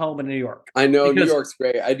feel at home in New York? I know, New York's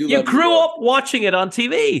great. I do. You grew up watching it on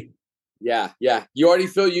TV. Yeah. You already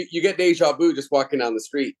feel you get deja vu just walking down the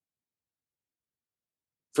street.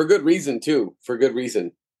 For good reason, too. For good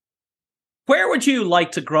reason. Where would you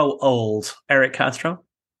like to grow old, Erick Castro?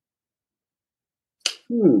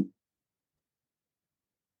 Yeah,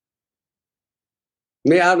 I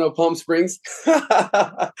don't know. Palm Springs.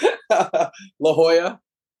 La Jolla.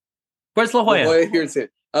 Where's La Jolla?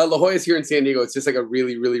 La Jolla's here in San Diego. It's just like a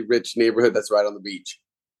really, really rich neighborhood that's right on the beach.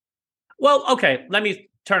 Well, okay. Let me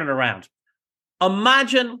turn it around.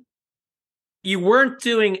 Imagine you weren't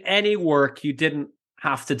doing any work you didn't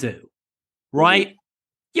have to do, right?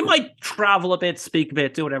 You might travel a bit, speak a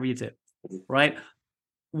bit, do whatever you do, right?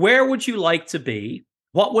 Where would you like to be?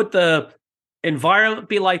 What would the environment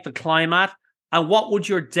be like, the climate? And what would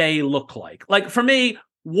your day look like? Like, for me,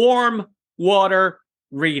 warm water,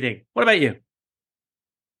 reading. What about you?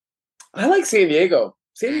 I like San Diego.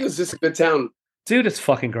 San Diego's just a good town. Dude, it's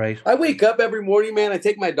fucking great. I wake up every morning, man. I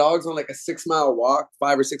take my dogs on like a 6-mile walk,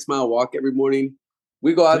 5 or 6 mile walk every morning.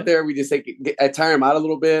 We go out there. We just I tire them out a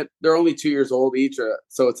little bit. They're only 2 years old each.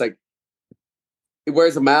 So it's like, it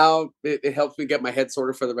wears them out. It helps me get my head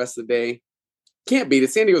sorted for the rest of the day. Can't beat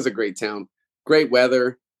it. San Diego's a great town. Great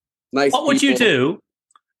weather. Nice. What would you do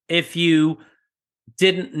if you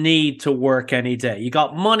didn't need to work any day? You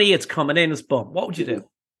got money, it's coming in, it's boom. What would you do?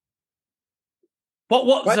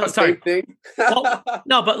 Sorry. Thing.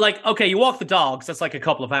 No, but like, okay, you walk the dogs, that's like a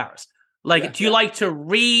couple of hours. Like, do you like to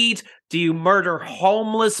read? Do you murder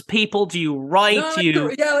homeless people? Do you write?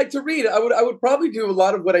 I like to read. I would probably do a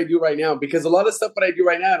lot of what I do right now, because a lot of stuff that I do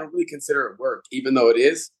right now, I don't really consider it work, even though it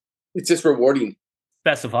is. It's just rewarding.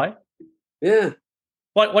 Specify. Yeah.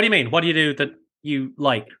 What do you mean? What do you do that you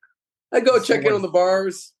like? I go check in on the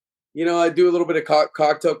bars. You know, I do a little bit of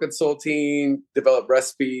cocktail consulting, develop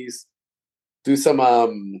recipes, do some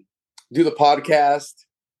do the podcast.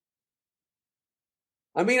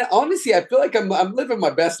 I mean, honestly, I feel like I'm living my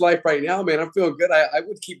best life right now, man. I'm feeling good. I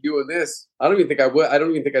would keep doing this. I don't even think I would. I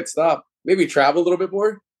don't even think I'd stop. Maybe travel a little bit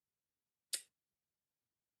more.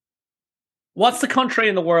 What's the country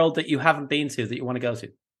in the world that you haven't been to that you want to go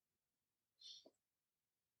to?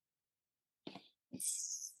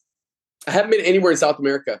 I haven't been anywhere in South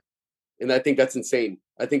America, and I think that's insane.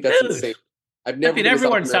 I think that's insane. I've never been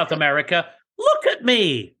everywhere in South America. Look at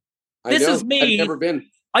me. This is me. I've never been.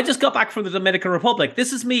 I just got back from the Dominican Republic.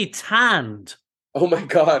 This is me tanned. Oh my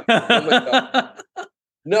god! Oh my god!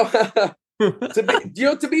 No,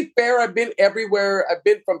 to be fair, I've been everywhere. I've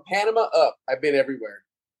been from Panama up. I've been everywhere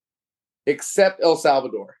except El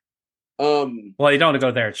Salvador. Well, you don't want to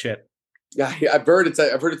go there, shit. Yeah, I've heard it's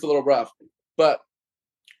a little rough, but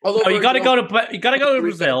you got to go to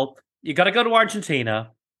Brazil. You got to go to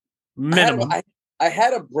Argentina. Minimum. I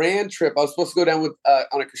had a brand trip. I was supposed to go down with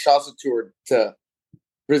on a cachaça tour to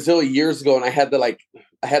Brazil years ago, and I had to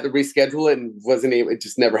reschedule it and wasn't able. It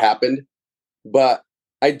just never happened. But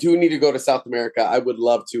I do need to go to South America. I would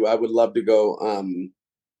love to. I would love to go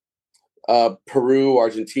Peru,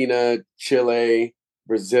 Argentina, Chile,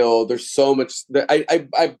 Brazil. There's so much.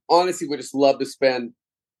 I honestly would just love to spend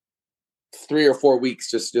 3 or 4 weeks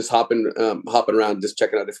just hopping around, just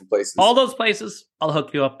checking out different places. All those places, I'll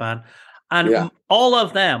hook you up, man. And all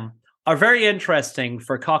of them are very interesting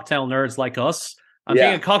for cocktail nerds like us. And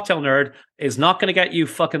being a cocktail nerd is not going to get you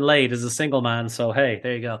fucking laid as a single man. So, hey,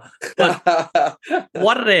 there you go. But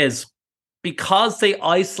what it is, because they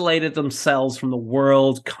isolated themselves from the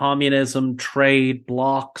world, communism, trade,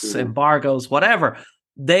 blocks, embargoes, whatever,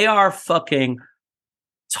 they are fucking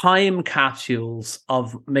time capsules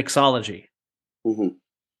of mixology.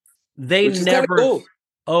 They never. Cool.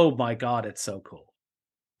 Oh my God, it's so cool.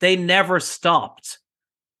 They never stopped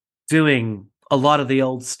doing a lot of the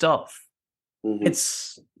old stuff.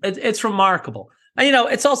 It's remarkable. And, you know,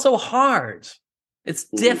 it's also hard. It's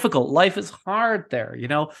difficult. Life is hard there. You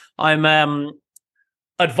know, I'm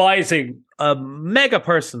advising a mega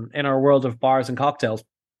person in our world of bars and cocktails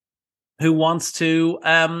who wants to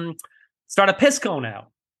start a pisco now.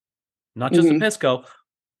 Not just a pisco,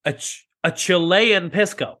 a Chilean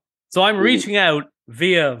pisco. So I'm reaching out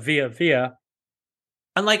via.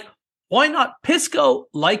 And like, why not? Pisco,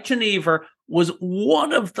 like Geneva, was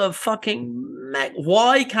one of the fucking...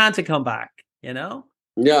 Why can't it come back, you know?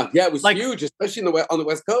 Yeah, it was huge, especially on the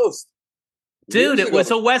West Coast. Dude, it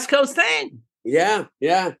was a West Coast thing. Yeah.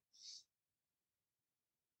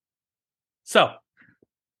 So,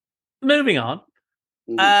 moving on.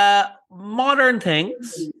 Modern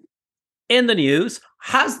things in the news.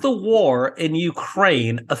 Has the war in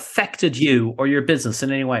Ukraine affected you or your business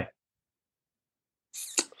in any way?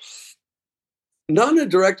 Not in a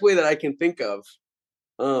direct way that I can think of.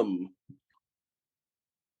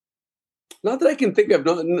 Not that I can think of.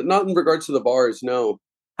 Not in regards to the bars, no.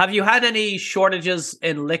 Have you had any shortages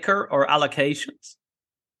in liquor or allocations?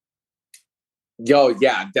 Yo,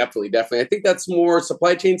 yeah, definitely. I think that's more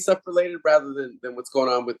supply chain stuff related rather than what's going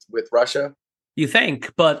on with Russia. You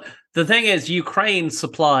think, but the thing is, Ukraine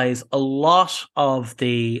supplies a lot of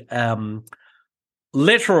the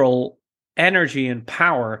literal energy and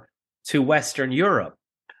power to Western Europe.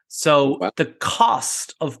 So the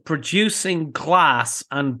cost of producing glass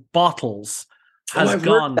and bottles has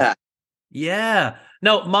gone. Yeah.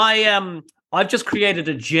 No, I've just created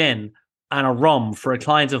a gin and a rum for a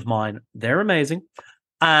client of mine. They're amazing.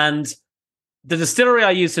 And the distillery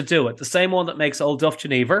I used to do it, the same one that makes Old Duff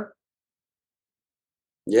Geneva.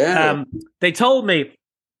 Yeah. They told me,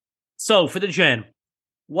 so for the gin,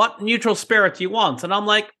 what neutral spirit do you want? And I'm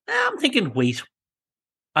like, I'm thinking wheat.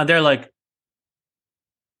 And they're like,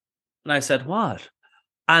 and I said, what?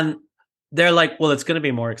 And they're like, well, it's going to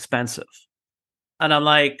be more expensive. And I'm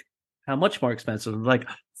like, how much more expensive? I'm like,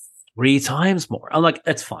 3 times more. I'm like,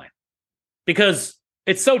 it's fine. Because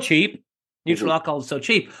it's so cheap. Neutral alcohol is so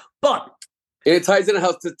cheap. But and it ties into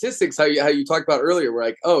how statistics, how you talked about earlier, we're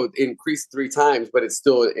like, oh, it increased 3 times, but it's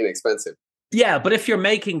still inexpensive. Yeah, but if you're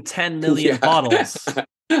making 10 million bottles,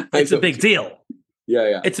 it's a big deal.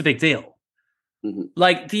 Yeah. It's a big deal.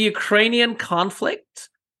 Like, the Ukrainian conflict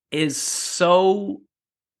is so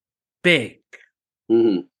big.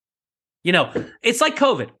 You know, it's like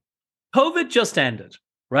COVID. COVID just ended,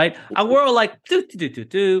 right? And we're all like,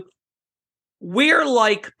 We're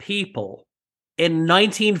like people in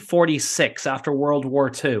 1946 after World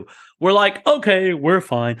War II. We're like, okay, we're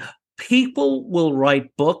fine. people will write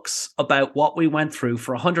books about what we went through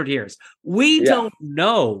for 100 years. We don't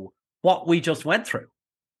know what we just went through.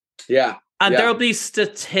 Yeah. And there'll be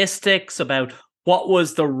statistics about what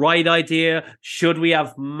was the right idea. Should we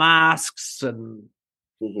have masks and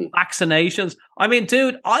vaccinations? I mean,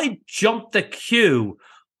 dude, I jumped the queue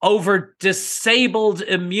over disabled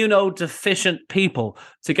immunodeficient people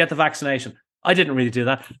to get the vaccination. I didn't really do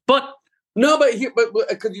that. But no, but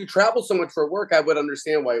because you travel so much for work, I would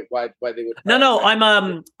understand why they would. No,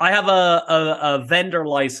 I have a vendor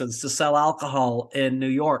license to sell alcohol in New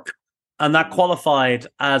York, and that qualified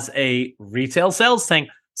as a retail sales thing.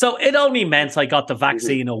 So it only meant I got the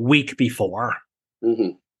vaccine a week before,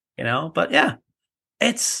 you know. But yeah,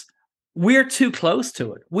 we're too close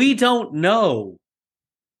to it. We don't know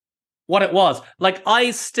what it was. Like I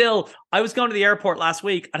was going to the airport last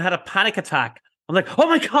week and had a panic attack. I'm like, oh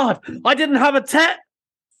my God, I didn't have a test.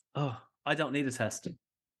 Oh, I don't need a test.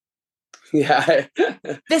 Yeah.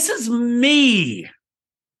 This is me.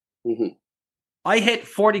 I hit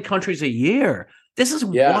 40 countries a year. This is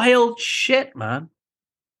wild shit, man.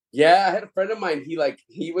 Yeah, I had a friend of mine.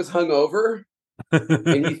 He was hungover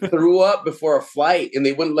and he threw up before a flight and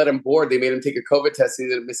they wouldn't let him board. They made him take a COVID test and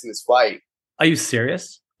he ended up missing his flight. Are you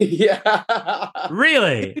serious? Yeah.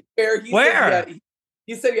 Really? Where?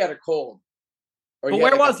 He said he had a cold. But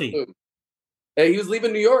where was he? He was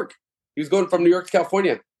leaving New York. He was going from New York to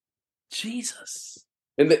California. Jesus.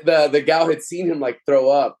 And the gal had seen him like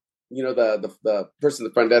throw up. You know, the person at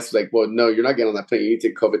the front desk was like, well, no, you're not getting on that plane. You need to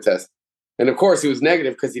take a COVID test. And of course he was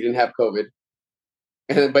negative because he didn't have COVID.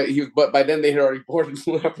 And but by then they had already boarded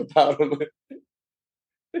and left without him.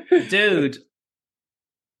 Dude,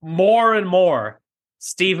 more and more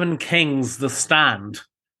Stephen King's The Stand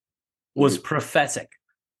was prophetic.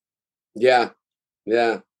 Yeah.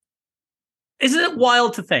 Yeah. Isn't it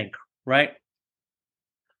wild to think, right?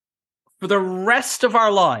 For the rest of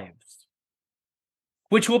our lives,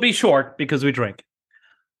 which will be short because we drink,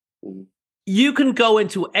 you can go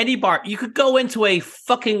into any bar. You could go into a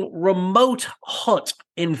fucking remote hut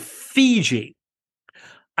in Fiji.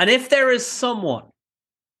 And if there is someone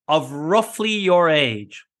of roughly your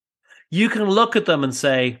age, you can look at them and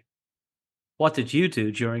say, what did you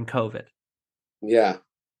do during COVID? Yeah.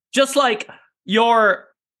 Just like your,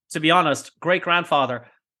 to be honest, great-grandfather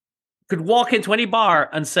could walk into any bar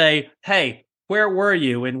and say, hey, where were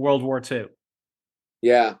you in World War II?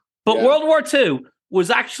 Yeah. But World War II was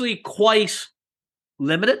actually quite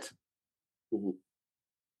limited.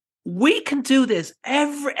 We can do this.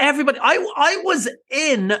 Everybody. I was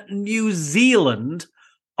in New Zealand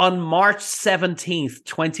on March 17th,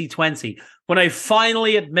 2020, when I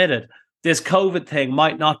finally admitted this COVID thing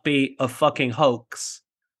might not be a fucking hoax.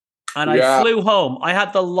 And I flew home. I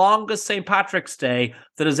had the longest St. Patrick's Day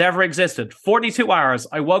that has ever existed. 42 hours.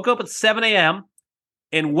 I woke up at 7 a.m.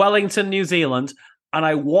 in Wellington, New Zealand, and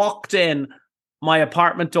I walked in my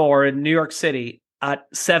apartment door in New York City at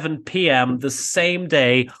 7 p.m. the same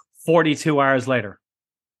day, 42 hours later.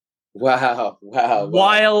 Wow.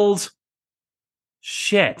 Wild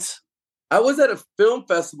shit. I was at a film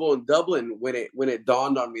festival in Dublin when it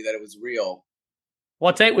dawned on me that it was real.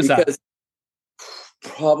 What date was that?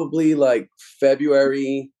 Probably like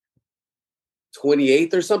February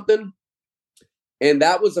 28th or something. And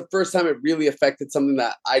that was the first time it really affected something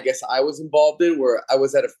that I guess I was involved in, where I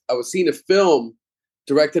was seeing a film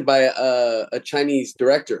directed by a Chinese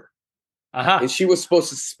director. And she was supposed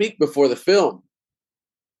to speak before the film.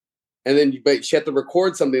 And then but she had to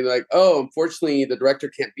record something like, oh, unfortunately, the director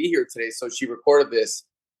can't be here today. So she recorded this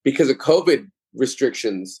because of COVID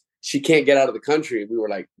restrictions. She can't get out of the country. We were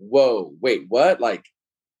like, whoa, wait, what? Like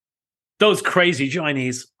those crazy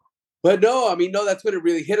Chinese. But no, that's when it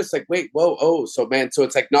really hit us. Like, wait, whoa, oh, so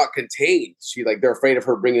it's like not contained. They're afraid of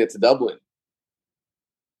her bringing it to Dublin.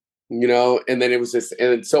 You know, and then it was just,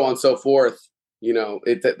 and so on and so forth. You know,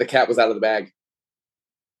 the cat was out of the bag.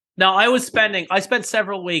 Now, I spent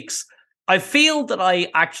several weeks. I feel that I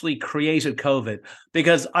actually created COVID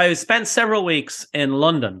because I spent several weeks in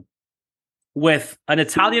London with an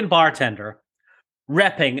Italian bartender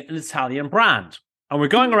repping an Italian brand. And we're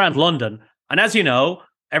going around London. And as you know,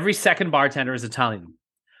 every second bartender is Italian.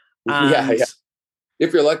 Yeah.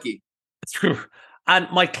 If you're lucky. True. And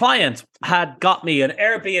my client had got me an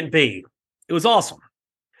Airbnb. It was awesome.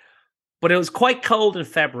 But it was quite cold in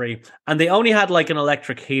February, and they only had like an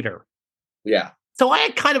electric heater. Yeah. So I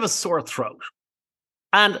had kind of a sore throat.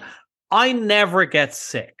 And I never get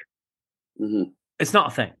sick. It's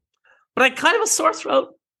not a thing. But I kind of a sore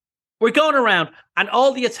throat. We're going around, and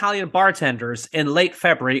all the Italian bartenders in late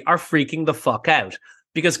February are freaking the fuck out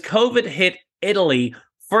because COVID hit Italy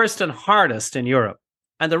first and hardest in Europe.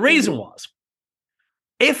 And the reason was,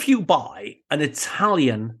 if you buy an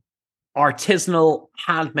Italian artisanal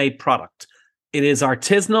handmade product, it is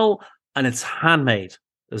artisanal and it's handmade.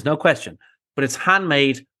 There's no question. But it's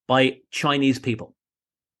handmade by Chinese people.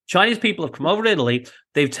 Chinese people have come over to Italy.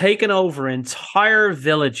 They've taken over entire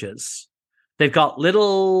villages. They've got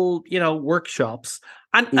little, workshops.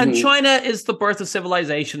 And China is the birth of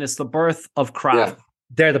civilization. It's the birth of craft. Yeah.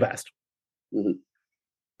 They're the best. Mm-hmm.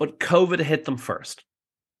 But COVID hit them first.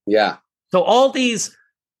 Yeah. So all these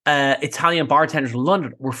Italian bartenders in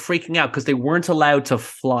London were freaking out because they weren't allowed to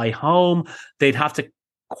fly home. They'd have to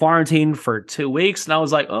quarantine for 2 weeks. And I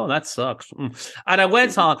was like, oh, that sucks. And I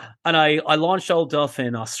went on and I launched Old Duff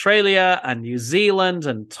in Australia and New Zealand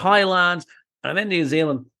and Thailand. And I'm in New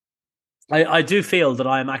Zealand. I do feel that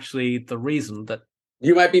I'm actually the reason that...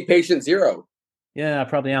 You might be patient zero. Yeah, I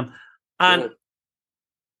probably am. And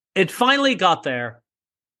it finally got there.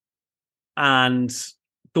 And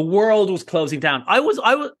the world was closing down. I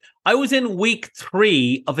was in week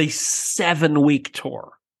 3 of a 7-week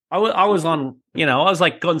tour. I was on, I was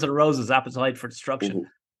like Guns N' Roses, Appetite for Destruction.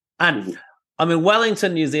 And I'm in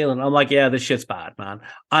Wellington, New Zealand. I'm like, yeah, this shit's bad, man.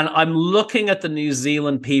 And I'm looking at the New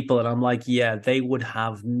Zealand people and I'm like, yeah, they would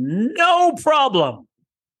have no problem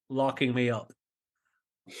locking me up.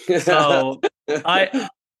 So I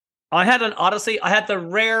had an odyssey. I had the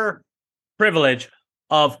rare privilege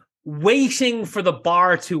of waiting for the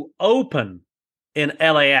bar to open in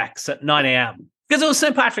LAX at 9 a.m. because it was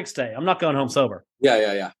St. Patrick's Day. I'm not going home sober.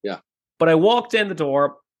 Yeah. But I walked in the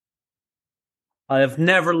door. I have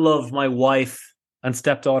never loved my wife and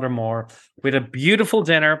stepdaughter more. We had a beautiful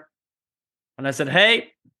dinner. And I said,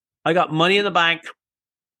 hey, I got money in the bank.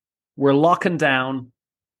 We're locking down.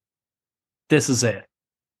 This is it.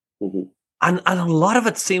 Mm-hmm. And a lot of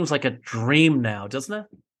it seems like a dream now, doesn't it?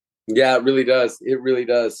 Yeah, it really does. It really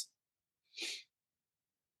does.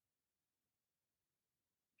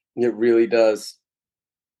 It really does.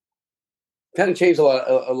 Kind of changed a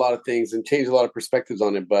lot of things and changed a lot of perspectives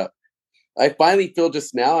on it. But I finally feel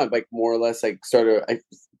just now I'm like more or less like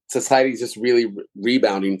society's just really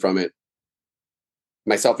rebounding from it,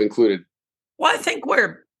 myself included. Well, I think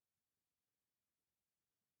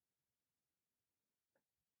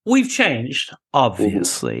we've changed,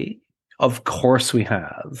 obviously. Mm-hmm. Of course we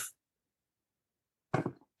have.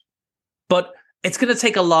 But it's going to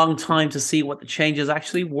take a long time to see what the changes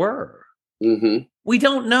actually were. Mm-hmm. We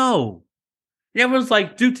don't know. Everyone's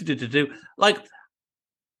like, do. Like,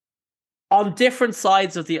 on different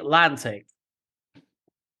sides of the Atlantic,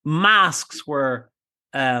 masks were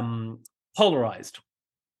polarized.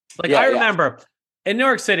 Like, I remember in New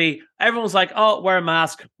York City, everyone was like, oh, wear a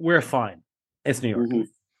mask. We're fine. It's New York. Mm-hmm.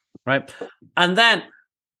 Right? And then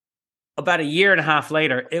about a year and a half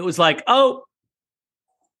later, it was like, oh,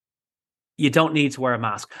 you don't need to wear a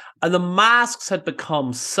mask. And the masks had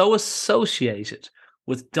become so associated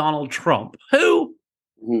with Donald Trump, who,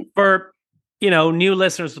 for, new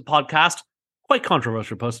listeners to the podcast, quite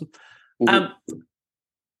controversial person.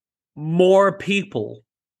 More people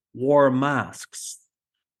wore masks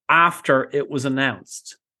after it was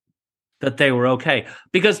announced that they were okay.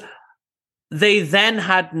 Because they then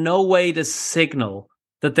had no way to signal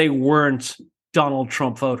that they weren't Donald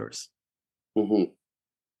Trump voters. Mm-hmm.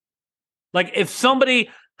 Like, if somebody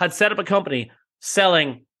had set up a company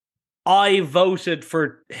selling I voted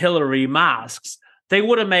for Hillary masks, they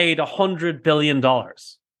would have made $100 billion.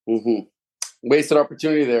 Mm-hmm. Wasted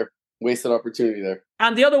opportunity there.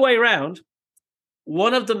 And the other way around,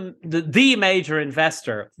 one of the major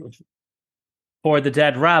investor for the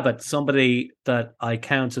Dead Rabbit, somebody that I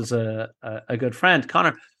count as a good friend,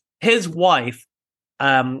 Connor, his wife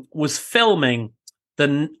was filming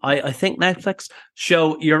I think Netflix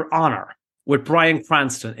show Your Honor with Bryan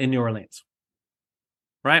Cranston in New Orleans.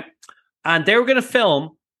 Right? And they were going to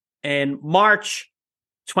film in March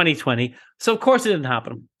 2020. So, of course, it didn't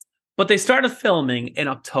happen. But they started filming in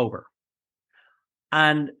October.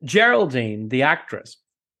 And Geraldine, the actress,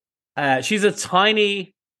 she's a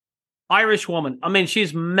tiny Irish woman. I mean,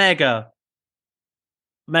 she's mega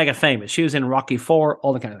famous. She was in Rocky IV,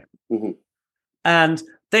 all the kind of thing. Mm-hmm. And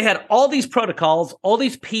they had all these protocols, all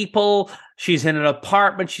these people. She's in an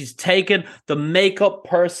apartment. She's taken. The makeup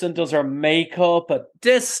person does her makeup at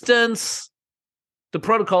distance. The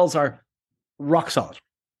protocols are rock solid.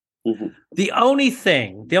 Mm-hmm. The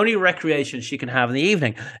only recreation she can have in the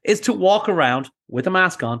evening is to walk around with a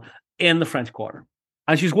mask on in the French Quarter.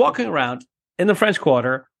 And she's walking around in the French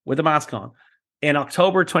Quarter with a mask on in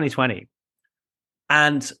October 2020.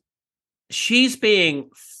 And she's being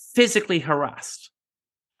physically harassed.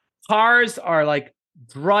 Cars are like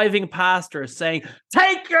driving past her saying,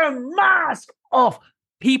 take your mask off.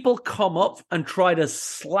 people come up and try to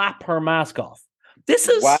slap her mask off. This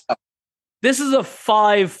is a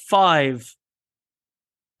 5'5"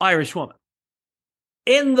 Irish woman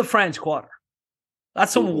in the French Quarter.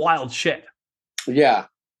 That's some wild shit. Yeah.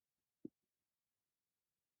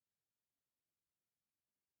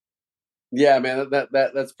 Yeah, man,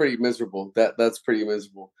 that's pretty miserable. That's pretty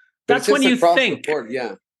miserable. But That's when you think.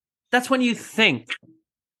 Yeah. That's when you think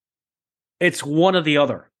it's one or the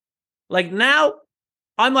other. Like now,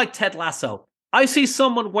 I'm like Ted Lasso. I see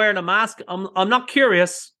someone wearing a mask. I'm not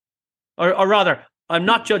curious, or rather, I'm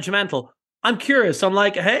not judgmental. I'm curious. I'm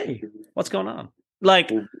like, hey, what's going on? Like,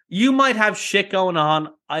 you might have shit going on.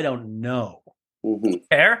 I don't know.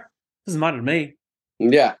 Care? Doesn't matter to me.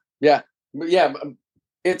 Yeah.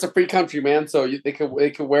 It's a free country, man. So they can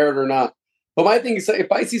wear it or not. But my thing is,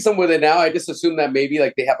 if I see someone with it now, I just assume that maybe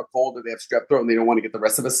like they have a cold or they have strep throat and they don't want to get the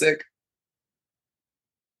rest of us sick.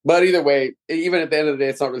 But either way, even at the end of the day,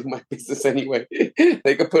 it's not really my business anyway.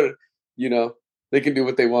 They can put it, they can do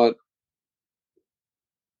what they want.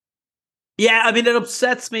 Yeah, I mean, it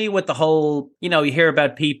upsets me with the whole, you hear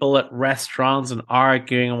about people at restaurants and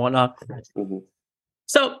arguing and whatnot.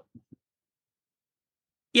 So,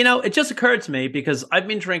 it just occurred to me because I've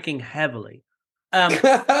been drinking heavily.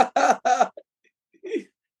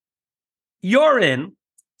 You're in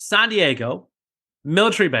San Diego,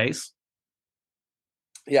 military base.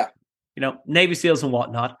 Yeah. Navy SEALs and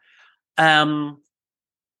whatnot. Can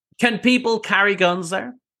people carry guns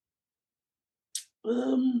there?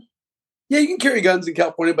 Yeah, you can carry guns in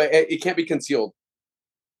California, but it can't be concealed.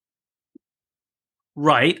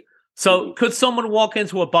 Right. So could someone walk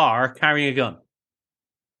into a bar carrying a gun?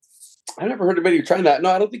 I've never heard of anybody trying that.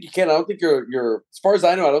 No, I don't think you can. I don't think you're as far as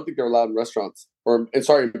I know, I don't think they're allowed in restaurants or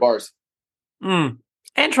in bars.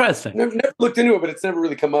 Interesting. Never looked into it, but it's never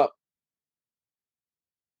really come up.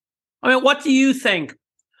 I mean, what do you think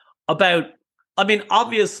about,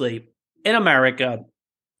 obviously, in America,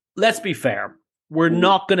 let's be fair, we're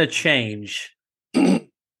not going to change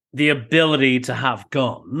the ability to have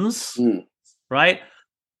guns, right?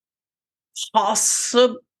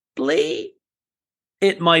 Possibly,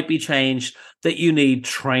 it might be changed that you need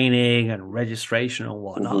training and registration and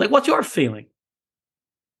whatnot. Like, what's your feeling?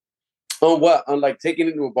 On what? On like taking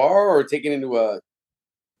into a bar or taking into a...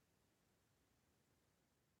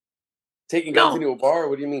 Taking guns into a bar?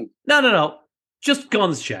 What do you mean? No. Just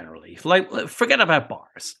guns generally. Like, forget about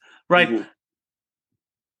bars, right?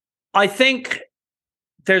 I think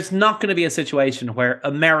there's not going to be a situation where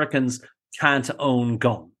Americans can't own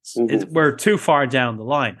guns. We're too far down the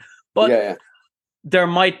line. But there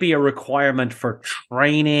might be a requirement for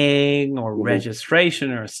training or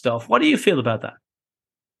registration or stuff. What do you feel about that?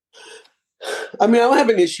 I mean, I don't have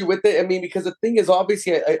an issue with it. I mean, because the thing is,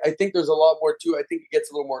 obviously, I think there's a lot more to it. I think it gets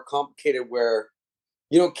a little more complicated where,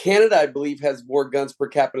 Canada, I believe, has more guns per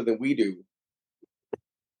capita than we do.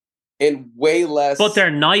 And way less... But they're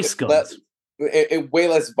nice guns. And way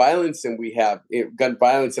less violence than we have, gun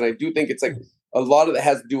violence. And I do think it's like a lot of it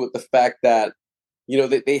has to do with the fact that,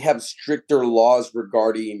 they have stricter laws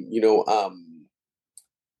regarding,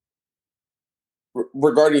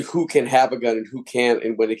 regarding who can have a gun and who can't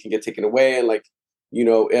and when it can get taken away. And like,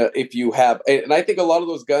 if you have, and I think a lot of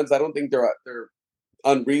those guns, I don't think they're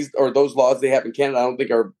unreasonable, or those laws they have in Canada, I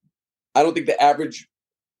don't think the average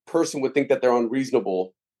person would think that they're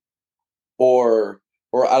unreasonable or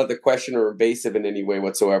out of the question or evasive in any way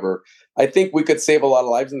whatsoever. I think we could save a lot of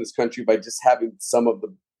lives in this country by just having some of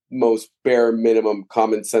the most bare minimum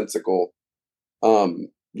commonsensical,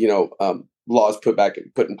 laws put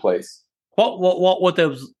in place. What would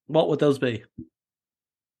those be?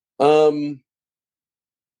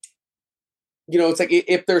 It's like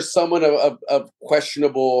if there's someone of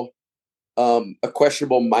questionable, a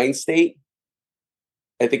questionable mind state,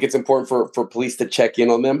 I think it's important for police to check in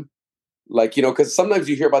on them. Like, because sometimes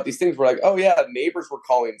you hear about these things where like, oh yeah, neighbors were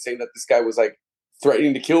calling saying that this guy was like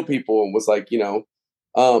threatening to kill people and was like,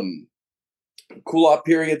 cool off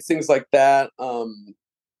periods, things like that.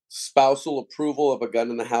 Spousal approval of a gun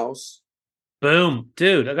in the house. Boom,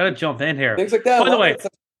 dude! I gotta jump in here. Things like that. By the way,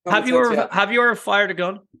 have you ever fired a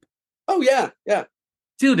gun? Oh yeah,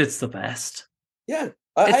 dude, it's the best. Yeah,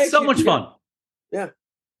 it's so much fun. Yeah,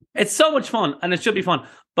 it's so much fun, and it should be fun.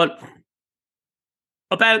 But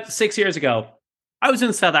about 6 years ago, I was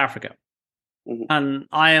in South Africa, and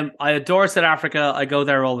I adore South Africa. I go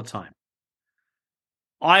there all the time.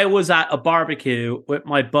 I was at a barbecue with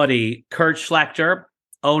my buddy Kurt Schlechter,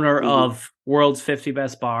 owner of World's 50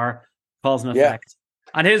 Best Bar, Cause and Effect,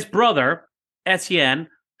 and his brother Etienne,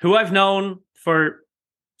 who I've known for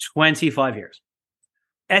 25 years.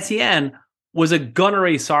 Etienne was a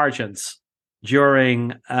gunnery sergeant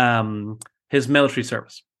during his military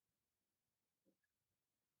service.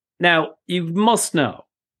 Now, you must know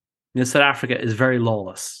that South Africa is very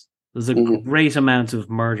lawless. There's a great amount of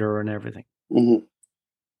murder and everything.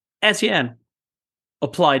 Etienne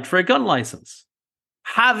applied for a gun license,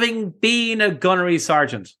 having been a gunnery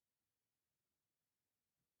sergeant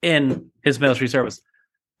in his military service.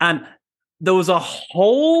 And there was a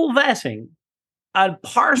whole vetting, and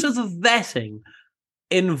part of the vetting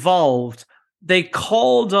involved, they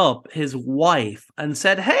called up his wife and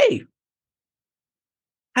said, hey,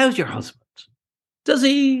 how's your husband? Does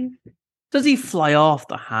he fly off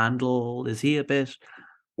the handle? Is he a bit?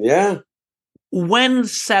 Yeah. When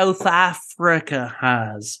South Africa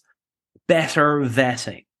has better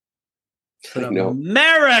vetting than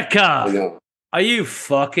America, I know. Are you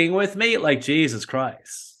fucking with me? Like, Jesus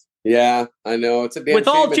Christ. Yeah, I know. It's a damn with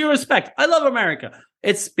all shame. due respect, I love America.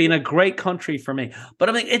 It's been a great country for me. But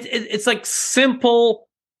I mean, it's like simple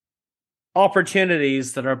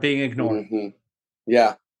opportunities that are being ignored.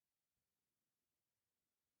 Yeah.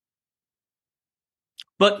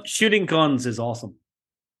 But shooting guns is awesome.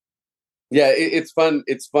 Yeah, it's fun.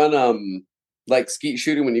 It's fun. Like skeet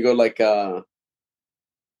shooting when you go like. I'm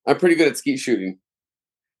pretty good at skeet shooting.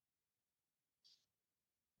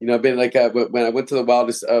 You know, I've been like when I went to the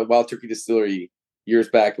Wild Turkey Distillery years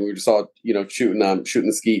back, and we just all shooting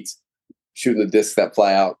the skeets, shooting the discs that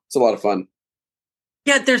fly out. It's a lot of fun.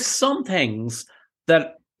 Yeah, there's some things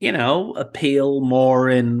that appeal more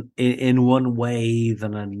in one way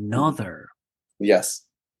than another. Yes,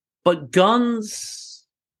 but guns.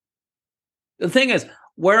 The thing is,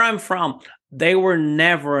 where I'm from, they were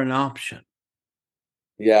never an option.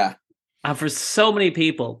 Yeah, and for so many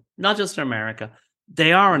people, not just in America,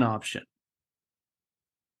 they are an option.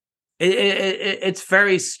 It's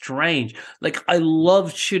very strange. Like, I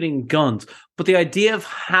love shooting guns, but the idea of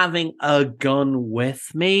having a gun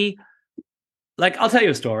with me, like, I'll tell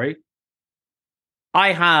you a story.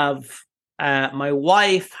 I have, my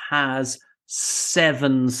wife has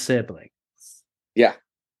 7 siblings. Yeah.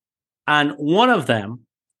 And one of them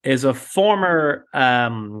is a former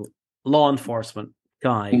law enforcement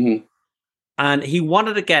guy. And he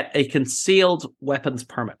wanted to get a concealed weapons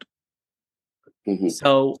permit.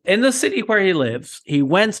 So in the city where he lives, he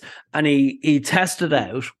went and he tested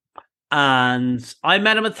out. And I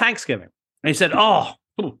met him at Thanksgiving. And he said,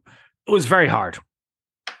 it was very hard.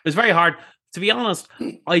 It was very hard. To be honest,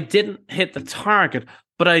 I didn't hit the target,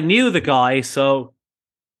 but I knew the guy. So,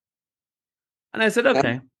 and I said,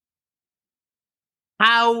 okay,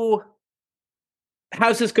 how's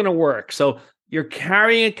this going to work? So you're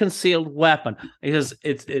carrying a concealed weapon. He says,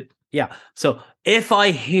 yeah. So if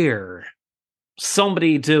I hear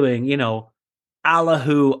somebody doing,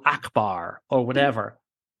 Allahu Akbar or whatever,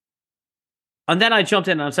 and then I jumped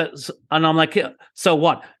in and I said, and I'm like, so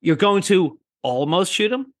what? You're going to almost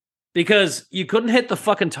shoot him? Because you couldn't hit the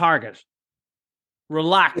fucking target.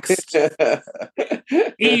 Relaxed.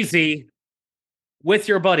 Easy. With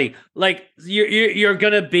your buddy. Like, you're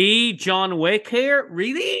going to be John Wick here?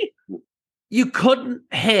 Really? You couldn't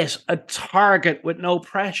hit a target with no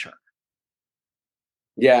pressure.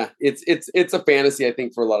 Yeah, it's a fantasy, I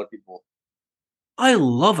think, for a lot of people. I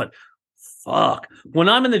love it. Fuck. When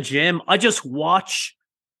I'm in the gym, I just watch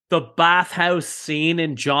the bathhouse scene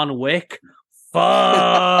in John Wick.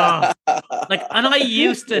 Fuck. And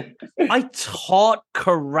I taught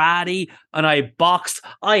karate and I boxed.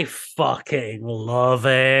 I fucking love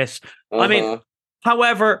it. I mean,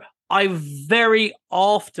 however, I very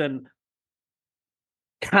often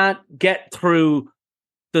can't get through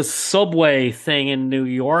the subway thing in New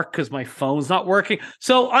York because my phone's not working.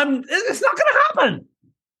 So it's not going to happen.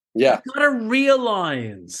 Yeah. You gotta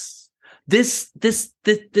realize this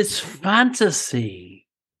fantasy.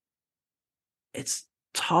 It's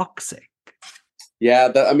toxic. Yeah,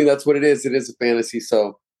 that's what it is. It is a fantasy.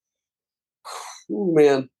 So,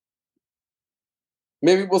 man,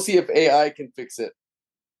 maybe we'll see if AI can fix it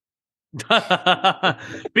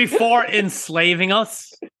before enslaving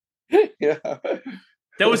us. Yeah.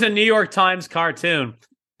 There was a New York Times cartoon,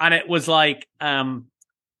 and it was like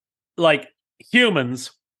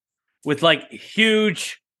humans with like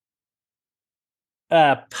huge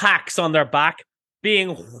packs on their back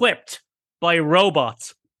being whipped by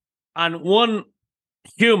robots. And one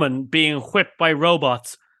human being whipped by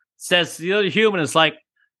robots says to the other human is like,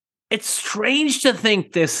 it's strange to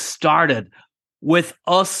think this started with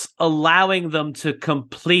us allowing them to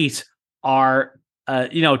complete our,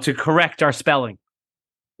 to correct our spelling.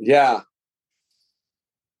 Yeah.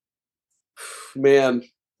 Man,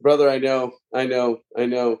 brother, I know.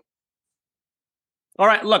 All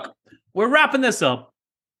right, look, we're wrapping this up.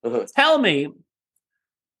 Uh-huh. Tell me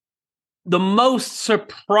the most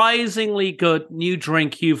surprisingly good new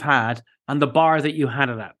drink you've had and the bar that you had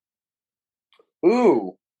it at.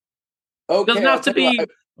 Ooh. Okay. Doesn't have to be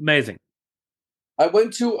amazing. I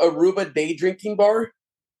went to Aruba day drinking bar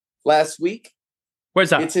last week.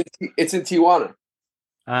 Where's that? It's in Tijuana.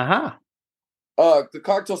 Uh-huh. The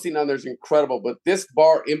cocktail scene down there is incredible, but this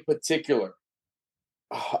bar in particular,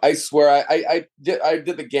 I swear, I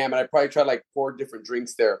did the gamut. I probably tried like 4 different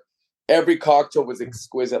drinks there. Every cocktail was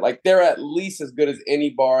exquisite. Like they're at least as good as any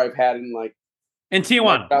bar I've had in like in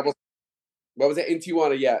Tijuana. What was it in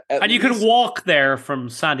Tijuana? Yeah, and you can walk there from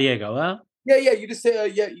San Diego, huh? Yeah. You just say,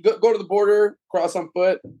 you go to the border, cross on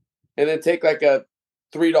foot, and then take like a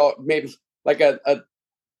 $3, maybe like a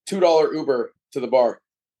 $2 Uber to the bar.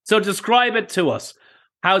 So describe it to us.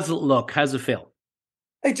 How's it look? How's it feel?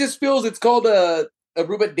 It just feels, it's called a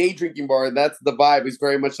Aruba day drinking bar, and that's the vibe. It's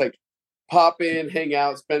very much like pop in, hang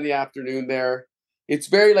out, spend the afternoon there. It's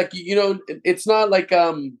very like, it's not like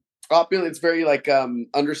opulent. It's very like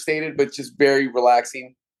understated, but just very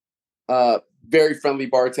relaxing. Very friendly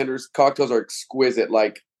bartenders. Cocktails are exquisite,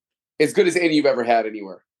 like as good as any you've ever had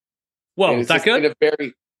anywhere. Whoa, is that good?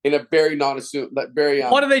 In a very non-assumed, very.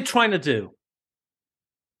 What are they trying to do?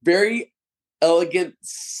 Very elegant,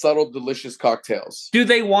 subtle, delicious cocktails. Do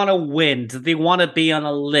they want to win? Do they want to be on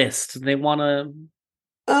a list? Do they want to?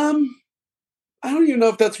 I don't even know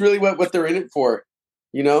if that's really what they're in it for.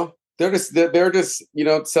 They're just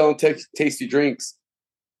selling tasty drinks.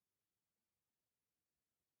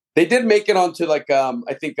 They did make it onto like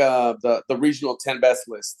I think the regional 10 best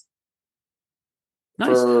list.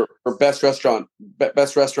 Nice. For best restaurant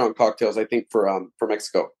cocktails, I think for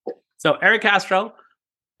Mexico. So Erick Castro,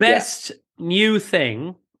 best new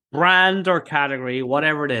thing, brand or category,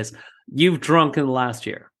 whatever it is, you've drunk in the last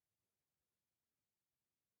year.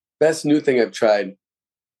 Best new thing I've tried.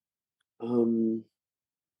 Trying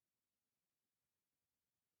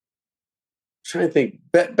to think.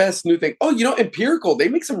 Best new thing. Oh, Empirical. They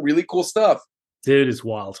make some really cool stuff. Dude, it's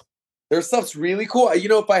wild. Their stuff's really cool.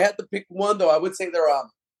 If I had to pick one, though, I would say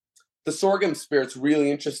the sorghum spirit's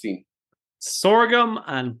really interesting. Sorghum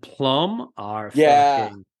and plum are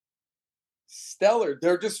fucking stellar.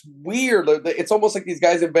 They're just weird. It's almost like these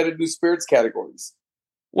guys invented new spirits categories.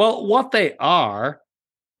 Well, what they are,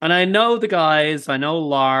 and I know the guys, I know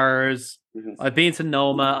Lars, I've been to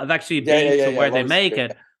Noma, I've actually been to where they make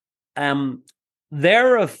it.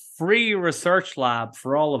 They're a free research lab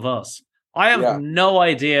for all of us. I have no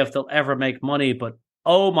idea if they'll ever make money, but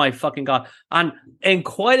oh my fucking God. And in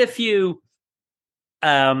quite a few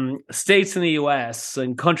states in the US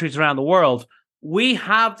and countries around the world, we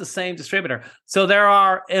have the same distributor. So there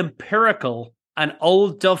are Empirical and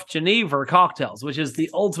Old Duff Geneva cocktails, which is the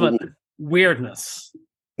ultimate weirdness.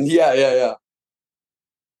 Yeah.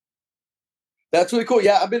 That's really cool.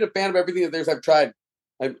 Yeah, I've been a fan of everything of theirs I've tried.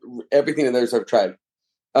 Everything of theirs I've tried.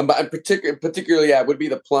 But particularly, it would be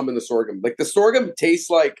the plum and the sorghum. Like the sorghum tastes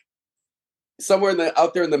like somewhere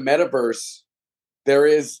out there in the metaverse, there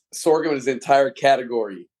is sorghum in its entire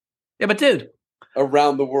category. Yeah, but dude,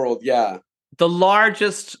 around the world, yeah. The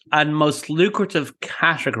largest and most lucrative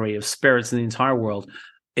category of spirits in the entire world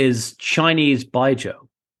is Chinese baijiu.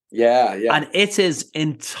 Yeah. And it is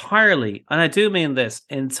entirely, and I do mean this,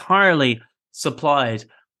 entirely supplied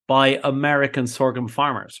by American sorghum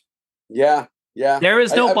farmers. Yeah. There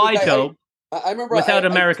is no baijiu I remember without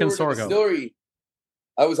American sorghum. Distillery.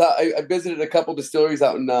 I visited a couple distilleries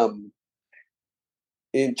out in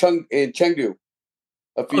Chengdu.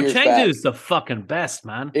 Chengdu's the fucking best,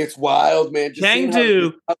 man. It's wild, man.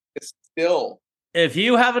 Chengdu. Still. If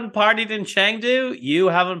you haven't partied in Chengdu, you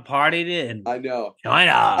haven't partied in. I know.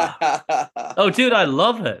 China. Oh, dude, I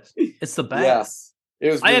love it. It's the best. Yeah,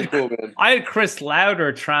 it was really cool, man. I had Chris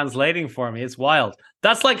Lauder translating for me. It's wild.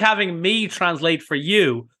 That's like having me translate for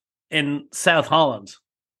you in South Holland.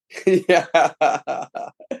 Yeah.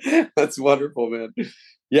 That's wonderful, man.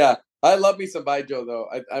 Yeah. I love me some baijiu, though.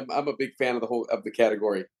 I'm a big fan of the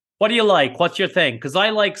category. What do you like? What's your thing? Because I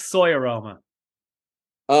like soy aroma.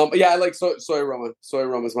 Yeah, I like soy aroma. Soy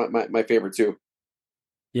aroma is my favorite too.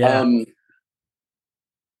 Yeah.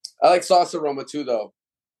 I like sauce aroma too, though,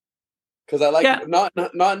 because I like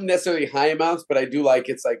not necessarily high amounts, but I do like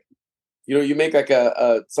it's like, you make like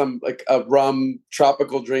a rum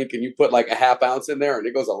tropical drink and you put like a half ounce in there and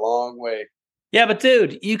it goes a long way. Yeah, but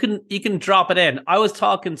dude, you can drop it in. I was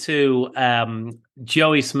talking to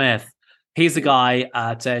Joey Smith. He's the guy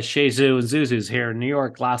at Shezu and Zuzu's here in New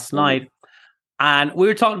York last night. And we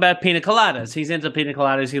were talking about pina coladas. He's into pina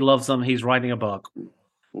coladas. He loves them. He's writing a book.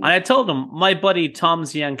 And I told him, my buddy Tom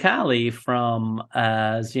Ziancali from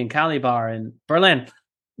Ziancali Bar in Berlin,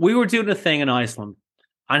 we were doing a thing in Iceland,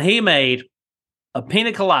 and he made a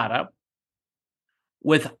pina colada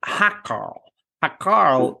with hakkarl.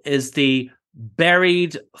 Hakkarl is the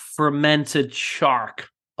buried fermented shark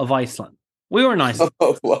of Iceland. We were in Iceland.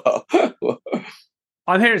 Oh, wow.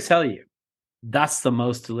 I'm here to tell you, that's the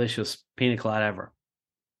most delicious pina colada ever.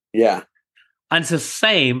 Yeah. And it's the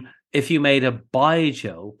same if you made a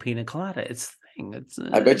baijiu pina colada. It's the thing.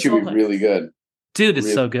 I bet you'd be really good. Dude,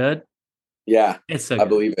 it's so good. Yeah. It's so I good.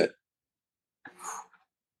 believe it.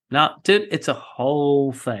 No, dude, it's a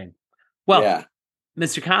whole thing. Well, yeah.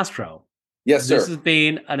 Mr. Castro. Yes, sir. This has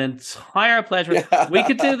been an entire pleasure. We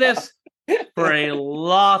could do this for a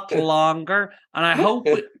lot longer, and I hope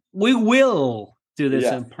we will do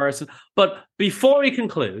this in person. But before we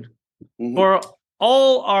conclude, for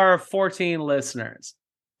all our 14 listeners,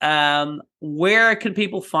 where can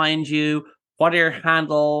people find you? What are your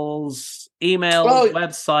handles, email,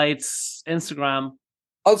 websites, Instagram?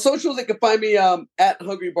 On socials, they can find me at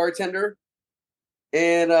Hungry Bartender.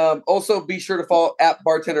 And also be sure to follow at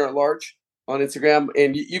Bartender at Large on Instagram.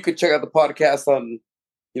 And you can check out the podcast on,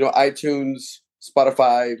 iTunes,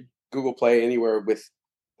 Spotify, Google Play, anywhere with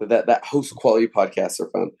that host quality podcasts are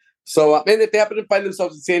found. So, and if they happen to find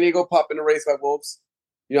themselves in San Diego, pop into Raised by Wolves.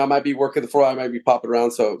 I might be working the floor. I might be popping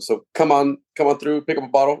around. So come on through, pick up a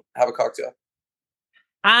bottle, have a cocktail.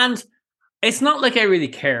 And it's not like I really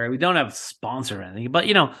care. We don't have a sponsor or anything, but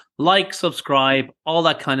like, subscribe, all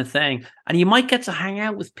that kind of thing. And you might get to hang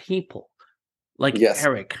out with people like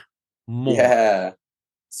Erick more. Yeah.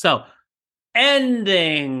 So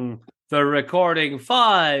ending the recording.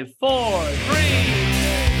 5, 4, 3